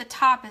person at the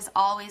top is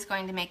always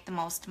going to make the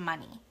most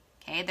money.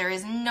 Okay, there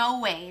is no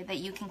way that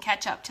you can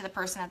catch up to the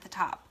person at the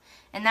top,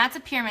 and that's a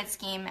pyramid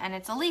scheme, and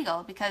it's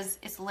illegal because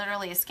it's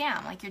literally a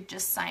scam. Like, you're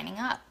just signing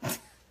up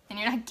and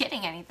you're not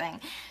getting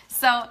anything.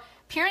 So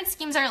pyramid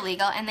schemes are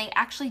illegal, and they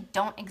actually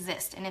don't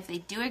exist. And if they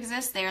do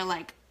exist, they're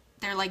like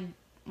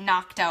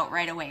knocked out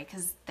right away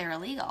because they're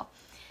illegal.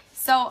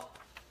 So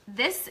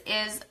this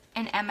is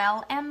an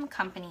MLM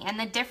company, and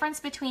the difference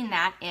between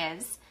that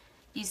is,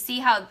 you see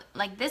how,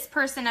 like, this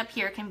person up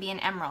here can be an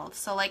emerald.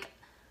 So like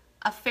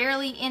a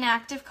fairly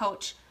inactive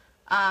coach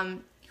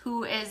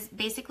who is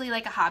basically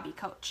like a hobby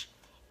coach,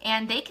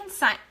 and they can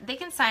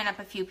sign up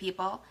a few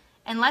people.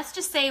 And let's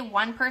just say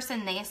one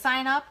person they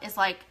sign up is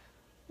like,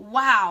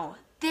 wow,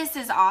 this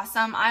is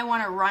awesome, I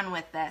want to run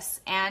with this.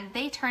 And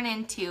they turn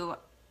into,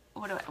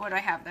 what do I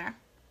have there?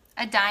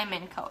 A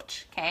diamond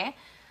coach, okay?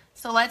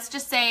 So let's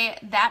just say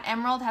that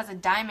emerald has a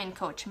diamond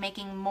coach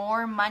making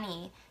more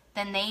money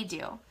than they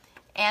do.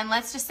 And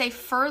let's just say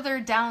further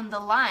down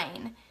the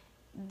line,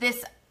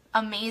 this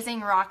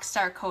amazing rock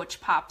star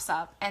coach pops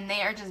up, and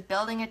they are just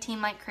building a team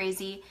like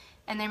crazy,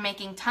 and they're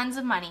making tons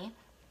of money.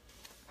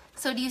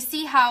 So do you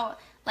see how,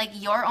 like,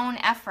 your own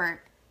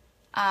effort,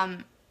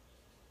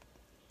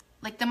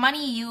 like the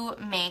money you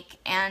make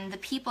and the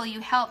people you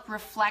help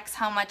reflects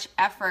how much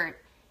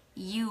effort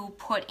you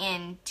put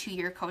into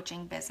your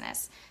coaching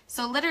business.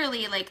 So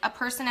literally, like, a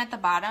person at the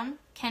bottom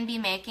can be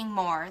making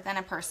more than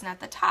a person at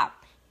the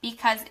top,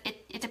 because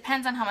it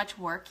depends on how much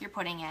work you're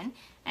putting in,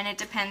 and it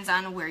depends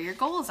on where your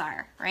goals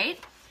are, right?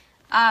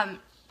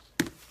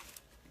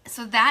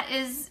 So that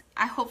is,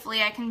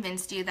 hopefully I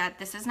convinced you that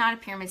this is not a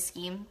pyramid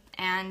scheme,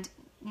 and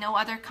no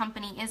other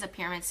company is a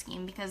pyramid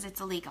scheme because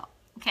it's illegal,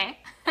 okay?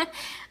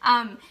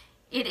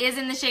 It is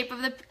in the shape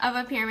of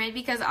a pyramid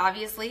because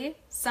obviously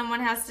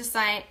someone has to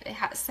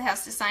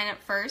sign up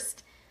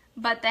first,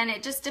 but then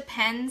it just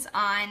depends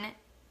on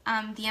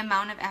the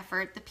amount of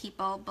effort the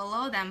people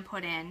below them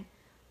put in,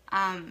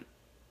 and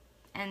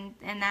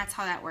that's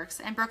how that works.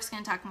 And Brooke's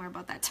going to talk more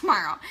about that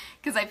tomorrow,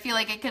 because I feel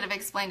like I could have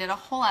explained it a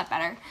whole lot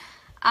better.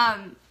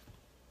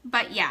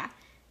 But yeah,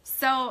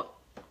 so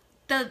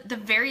the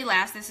very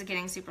last, this is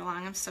getting super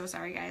long, I'm so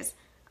sorry guys.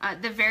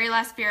 The very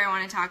last fear I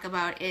want to talk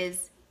about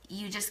is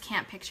you just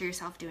can't picture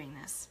yourself doing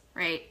this,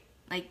 right?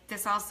 Like,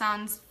 this all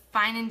sounds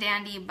fine and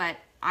dandy, but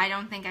I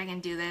don't think I can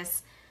do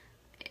this.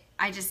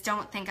 I just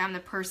don't think I'm the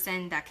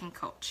person that can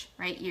coach,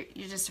 right?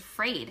 You're just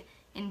afraid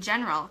in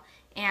general.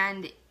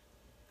 And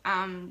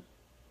I'm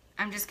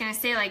just going to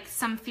say, like,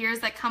 some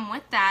fears that come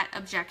with that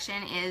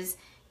objection is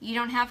you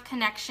don't have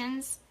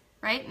connections,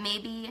 right?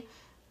 Maybe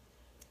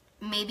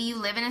you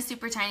live in a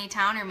super tiny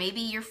town, or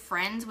maybe your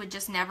friends would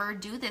just never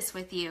do this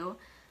with you.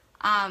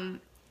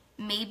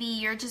 maybe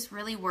you're just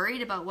really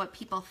worried about what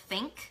people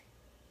think.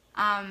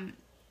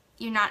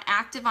 You're not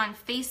active on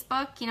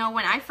Facebook. You know,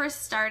 when I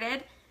first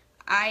started,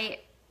 I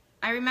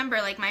remember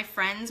like my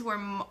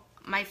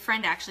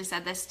friend actually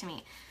said this to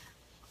me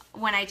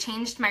when I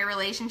changed my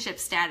relationship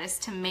status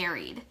to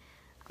married.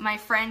 My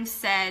friend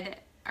said,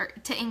 or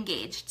to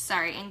engaged.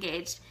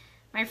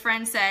 My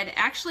friend said,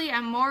 actually,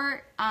 I'm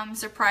more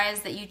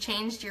surprised that you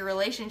changed your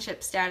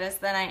relationship status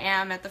than I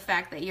am at the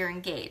fact that you're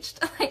engaged.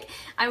 Like,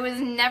 I was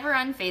never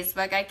on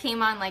Facebook. I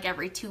came on like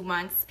every 2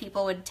 months.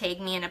 People would tag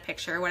me in a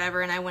picture or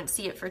whatever, and I wouldn't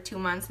see it for 2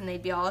 months, and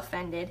they'd be all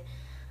offended.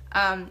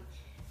 And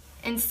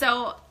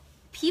so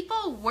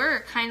people were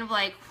kind of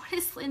like, what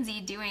is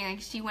Lindsay doing?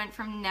 Like, she went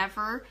from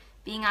never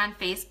being on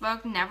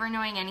Facebook, never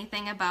knowing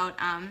anything about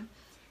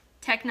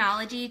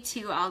technology,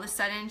 to all of a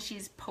sudden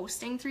she's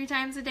posting 3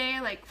 times a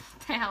day. Like,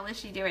 what the hell is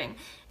she doing?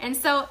 And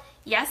so,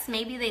 yes,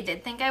 maybe they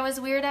did think I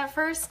was weird at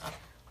first,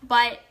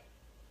 but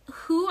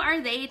who are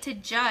they to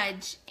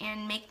judge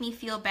and make me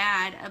feel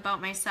bad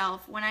about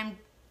myself when I'm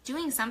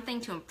doing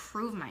something to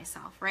improve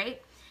myself, right?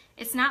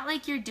 It's not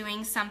like you're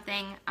doing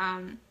something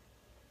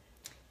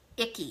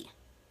icky,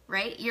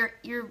 right?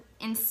 You're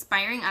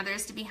inspiring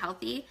others to be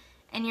healthy,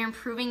 and you're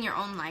improving your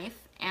own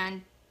life,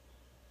 and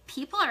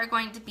people are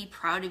going to be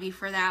proud of you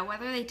for that,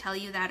 whether they tell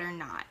you that or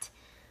not.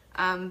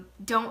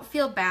 Don't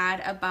feel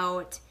bad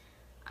about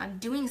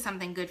doing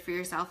something good for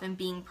yourself and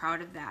being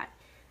proud of that.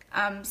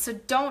 So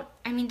don't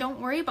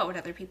worry about what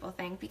other people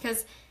think,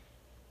 because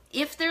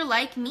if they're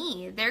like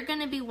me, they're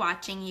going to be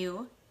watching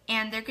you,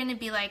 and they're going to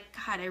be like,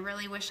 God, I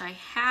really wish I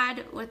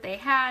had what they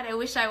had. I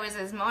wish I was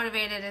as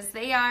motivated as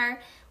they are,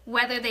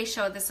 whether they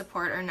show the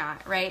support or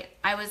not, right?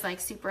 I was like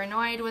super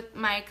annoyed with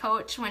my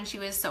coach when she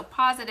was so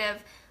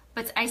positive,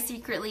 but I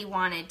secretly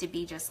wanted to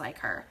be just like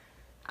her.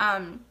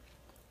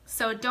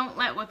 So don't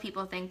let what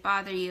people think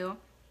bother you.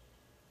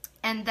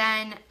 And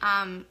then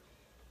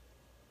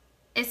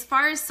as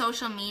far as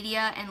social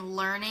media and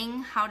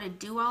learning how to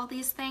do all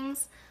these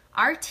things,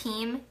 our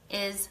team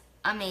is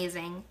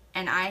amazing,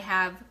 and I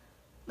have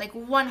like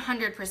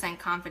 100%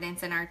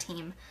 confidence in our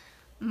team.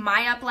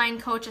 My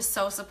upline coach is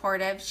so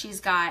supportive. She's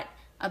got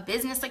a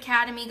business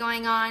academy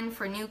going on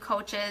for new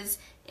coaches.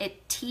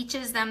 It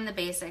teaches them the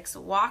basics,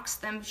 walks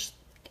them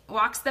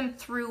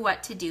through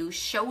what to do,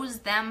 shows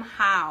them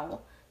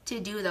how to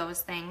do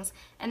those things.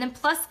 And then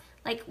plus,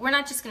 like, we're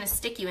not just going to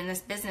stick you in this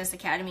business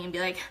academy and be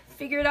like,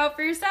 figure it out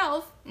for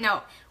yourself.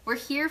 No, we're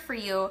here for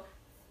you,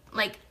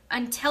 like,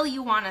 until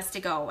you want us to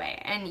go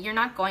away. And you're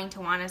not going to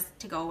want us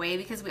to go away,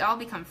 because we all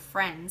become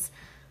friends.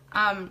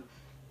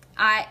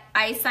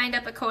 I signed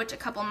up a coach a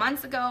couple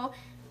months ago.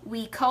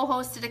 We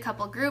co-hosted a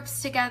couple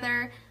groups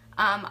together.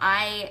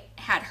 I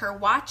had her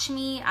watch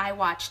me. I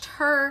watched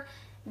her.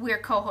 We're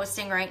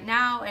co-hosting right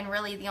now, and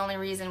really the only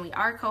reason we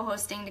are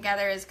co-hosting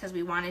together is because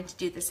we wanted to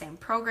do the same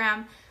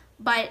program.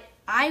 But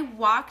I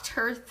walked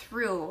her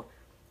through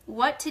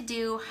what to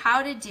do,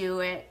 how to do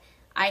it.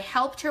 I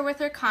helped her with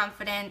her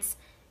confidence.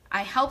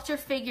 I helped her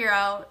figure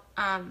out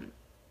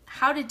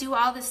how to do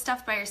all this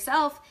stuff by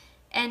herself.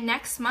 And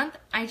next month,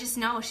 I just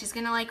know she's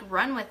going to like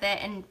run with it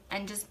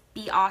and just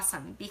be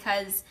awesome,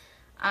 because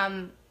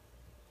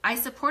I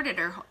supported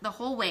her the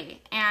whole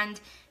way. And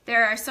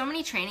there are so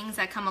many trainings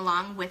that come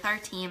along with our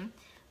team.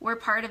 We're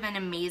part of an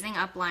amazing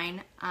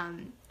upline.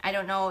 I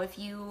don't know if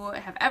you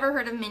have ever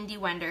heard of Mindy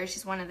Wender.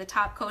 She's one of the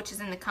top coaches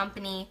in the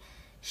company.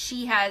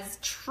 She has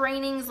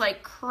trainings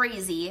like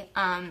crazy.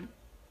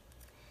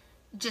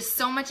 Just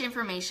so much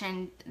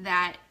information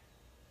that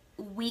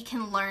we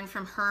can learn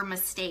from her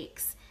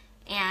mistakes.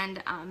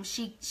 And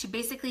she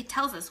basically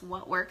tells us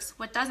what works,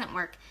 what doesn't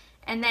work.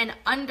 And then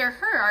under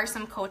her are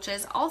some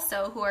coaches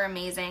also who are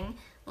amazing,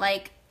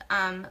 like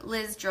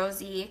Liz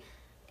Drosy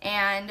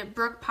and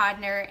Brooke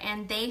Podner,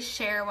 and they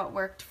share what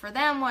worked for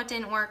them, what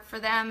didn't work for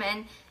them,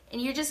 and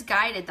you're just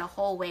guided the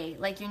whole way.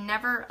 Like, you're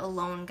never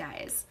alone,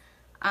 guys.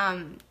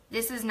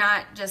 This is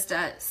not just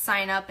a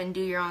sign up and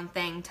do your own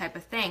thing type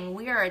of thing.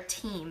 We are a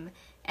team,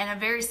 and a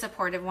very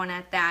supportive one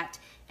at that.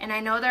 And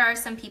I know there are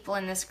some people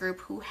in this group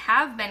who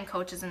have been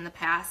coaches in the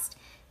past,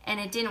 and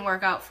it didn't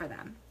work out for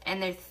them.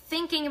 And they're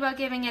thinking about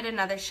giving it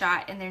another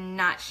shot, and they're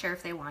not sure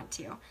if they want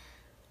to.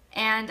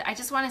 And I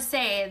just want to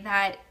say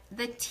that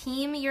the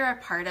team you're a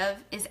part of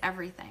is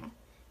everything.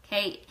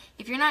 Okay?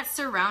 If you're not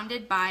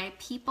surrounded by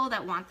people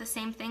that want the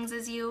same things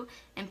as you,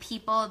 and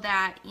people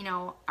that, you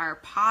know, are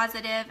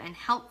positive and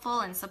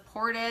helpful and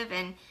supportive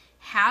and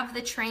have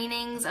the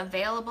trainings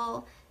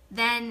available,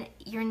 then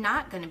you're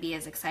not going to be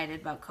as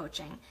excited about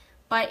coaching.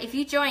 But if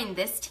you join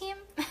this team,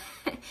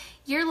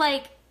 you're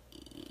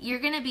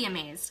going to be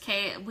amazed,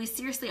 okay? We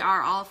seriously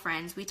are all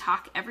friends. We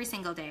talk every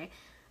single day.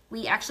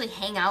 We actually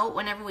hang out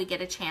whenever we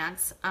get a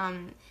chance.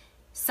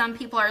 Some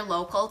people are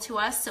local to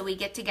us, so we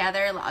get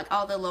together.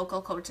 All the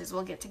local coaches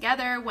will get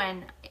together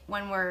when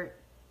we're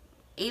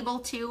able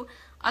to.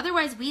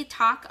 Otherwise, we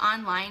talk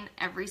online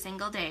every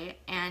single day,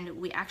 and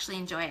we actually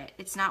enjoy it.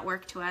 It's not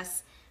work to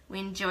us. We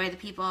enjoy the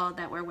people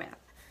that we're with.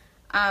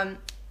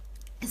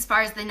 As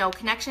far as the no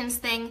connections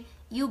thing,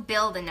 you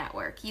build a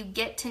network. You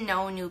get to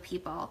know new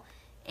people.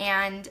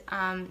 And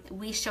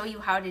we show you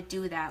how to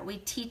do that. We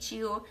teach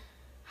you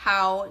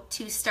how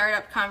to start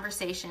up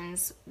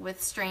conversations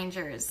with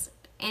strangers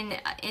in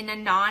a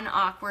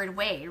non-awkward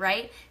way,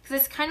 right? Because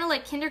it's kind of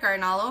like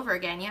kindergarten all over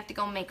again. You have to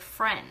go make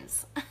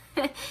friends.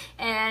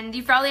 And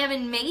you probably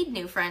haven't made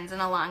new friends in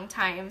a long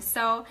time.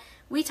 So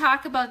we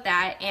talk about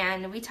that,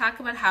 and we talk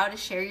about how to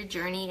share your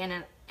journey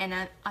in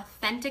an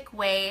authentic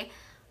way,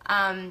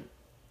 and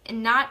in a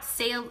not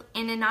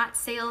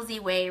salesy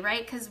way,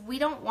 right? Because we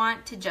don't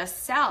want to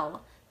just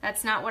sell.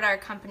 That's not what our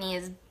company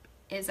is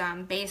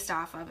based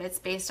off of. It's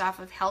based off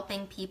of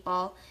helping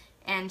people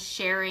and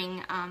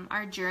sharing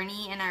our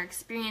journey and our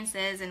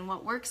experiences and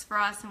what works for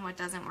us and what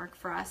doesn't work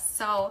for us.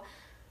 So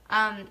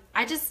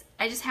I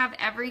just have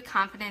every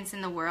confidence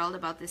in the world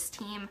about this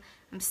team.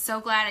 I'm so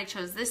glad I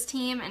chose this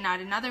team and not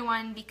another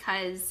one,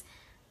 because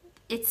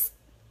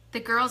the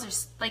girls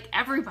are like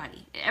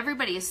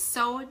everybody is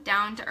so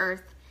down to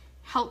earth,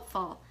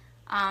 helpful,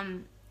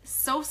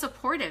 so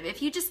supportive.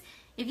 If you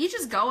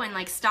just go and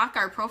like stalk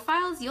our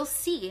profiles, you'll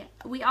see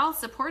we all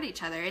support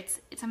each other.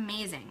 It's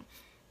amazing.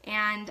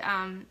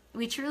 And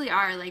we truly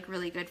are like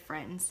really good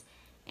friends.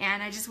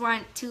 And I just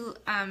want to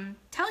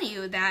tell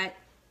you that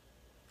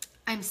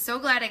I'm so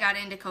glad I got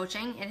into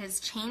coaching. It has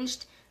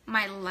changed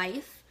my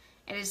life.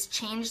 It has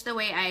changed the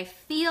way I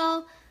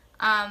feel,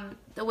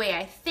 the way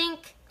I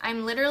think.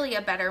 I'm literally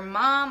a better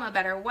mom, a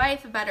better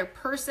wife, a better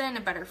person,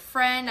 a better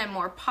friend. I'm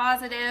more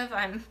positive.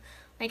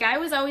 I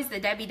was always the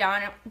Debbie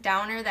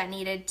Downer that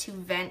needed to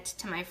vent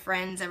to my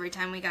friends every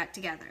time we got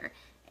together.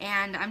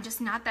 And I'm just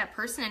not that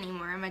person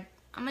anymore.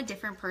 I'm a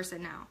different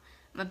person now.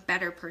 I'm a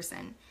better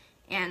person.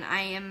 And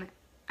I'm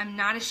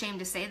not ashamed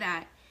to say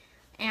that.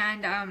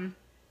 And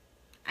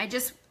I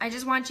just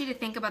want you to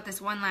think about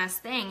this one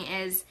last thing,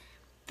 is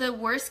the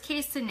worst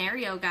case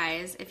scenario,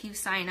 guys, if you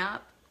sign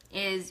up,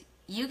 is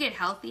you get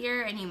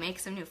healthier and you make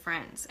some new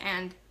friends.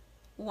 And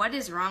what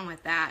is wrong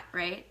with that,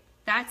 right?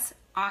 That's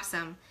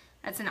awesome.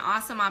 That's an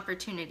awesome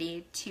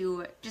opportunity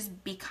to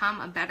just become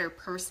a better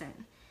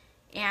person.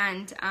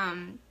 And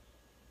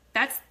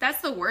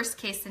that's the worst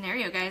case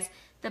scenario, guys.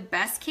 The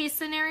best case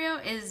scenario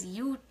is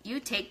you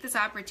take this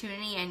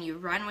opportunity and you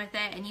run with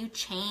it and you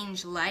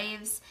change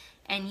lives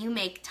and you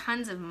make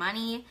tons of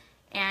money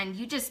and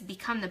you just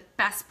become the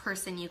best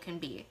person you can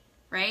be,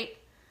 right?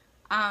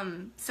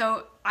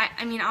 So,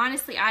 I mean,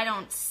 honestly, I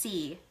don't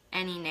see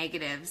any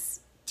negatives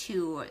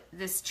to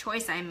this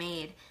choice I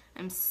made.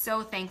 I'm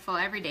so thankful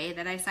every day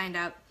that I signed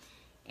up,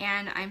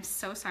 and I'm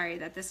so sorry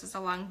that this was a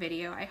long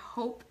video. I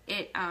hope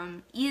it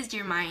eased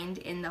your mind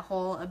in the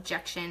whole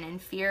objection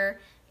and fear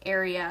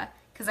area,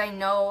 because I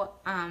know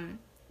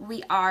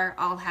we are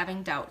all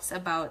having doubts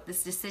about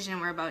this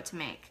decision we're about to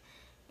make.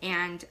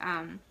 And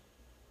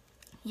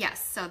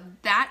yes, so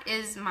that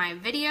is my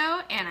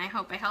video, and I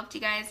hope I helped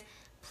you guys.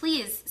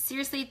 Please,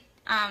 seriously,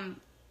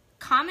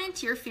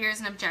 comment your fears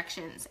and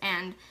objections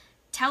and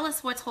tell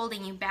us what's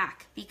holding you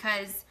back,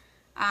 because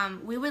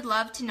we would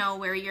love to know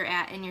where you're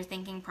at in your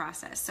thinking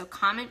process. So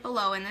comment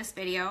below in this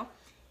video,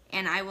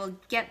 and I will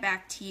get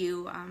back to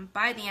you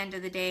by the end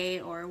of the day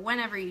or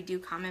whenever you do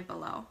comment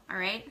below. All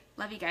right?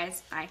 Love you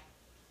guys. Bye.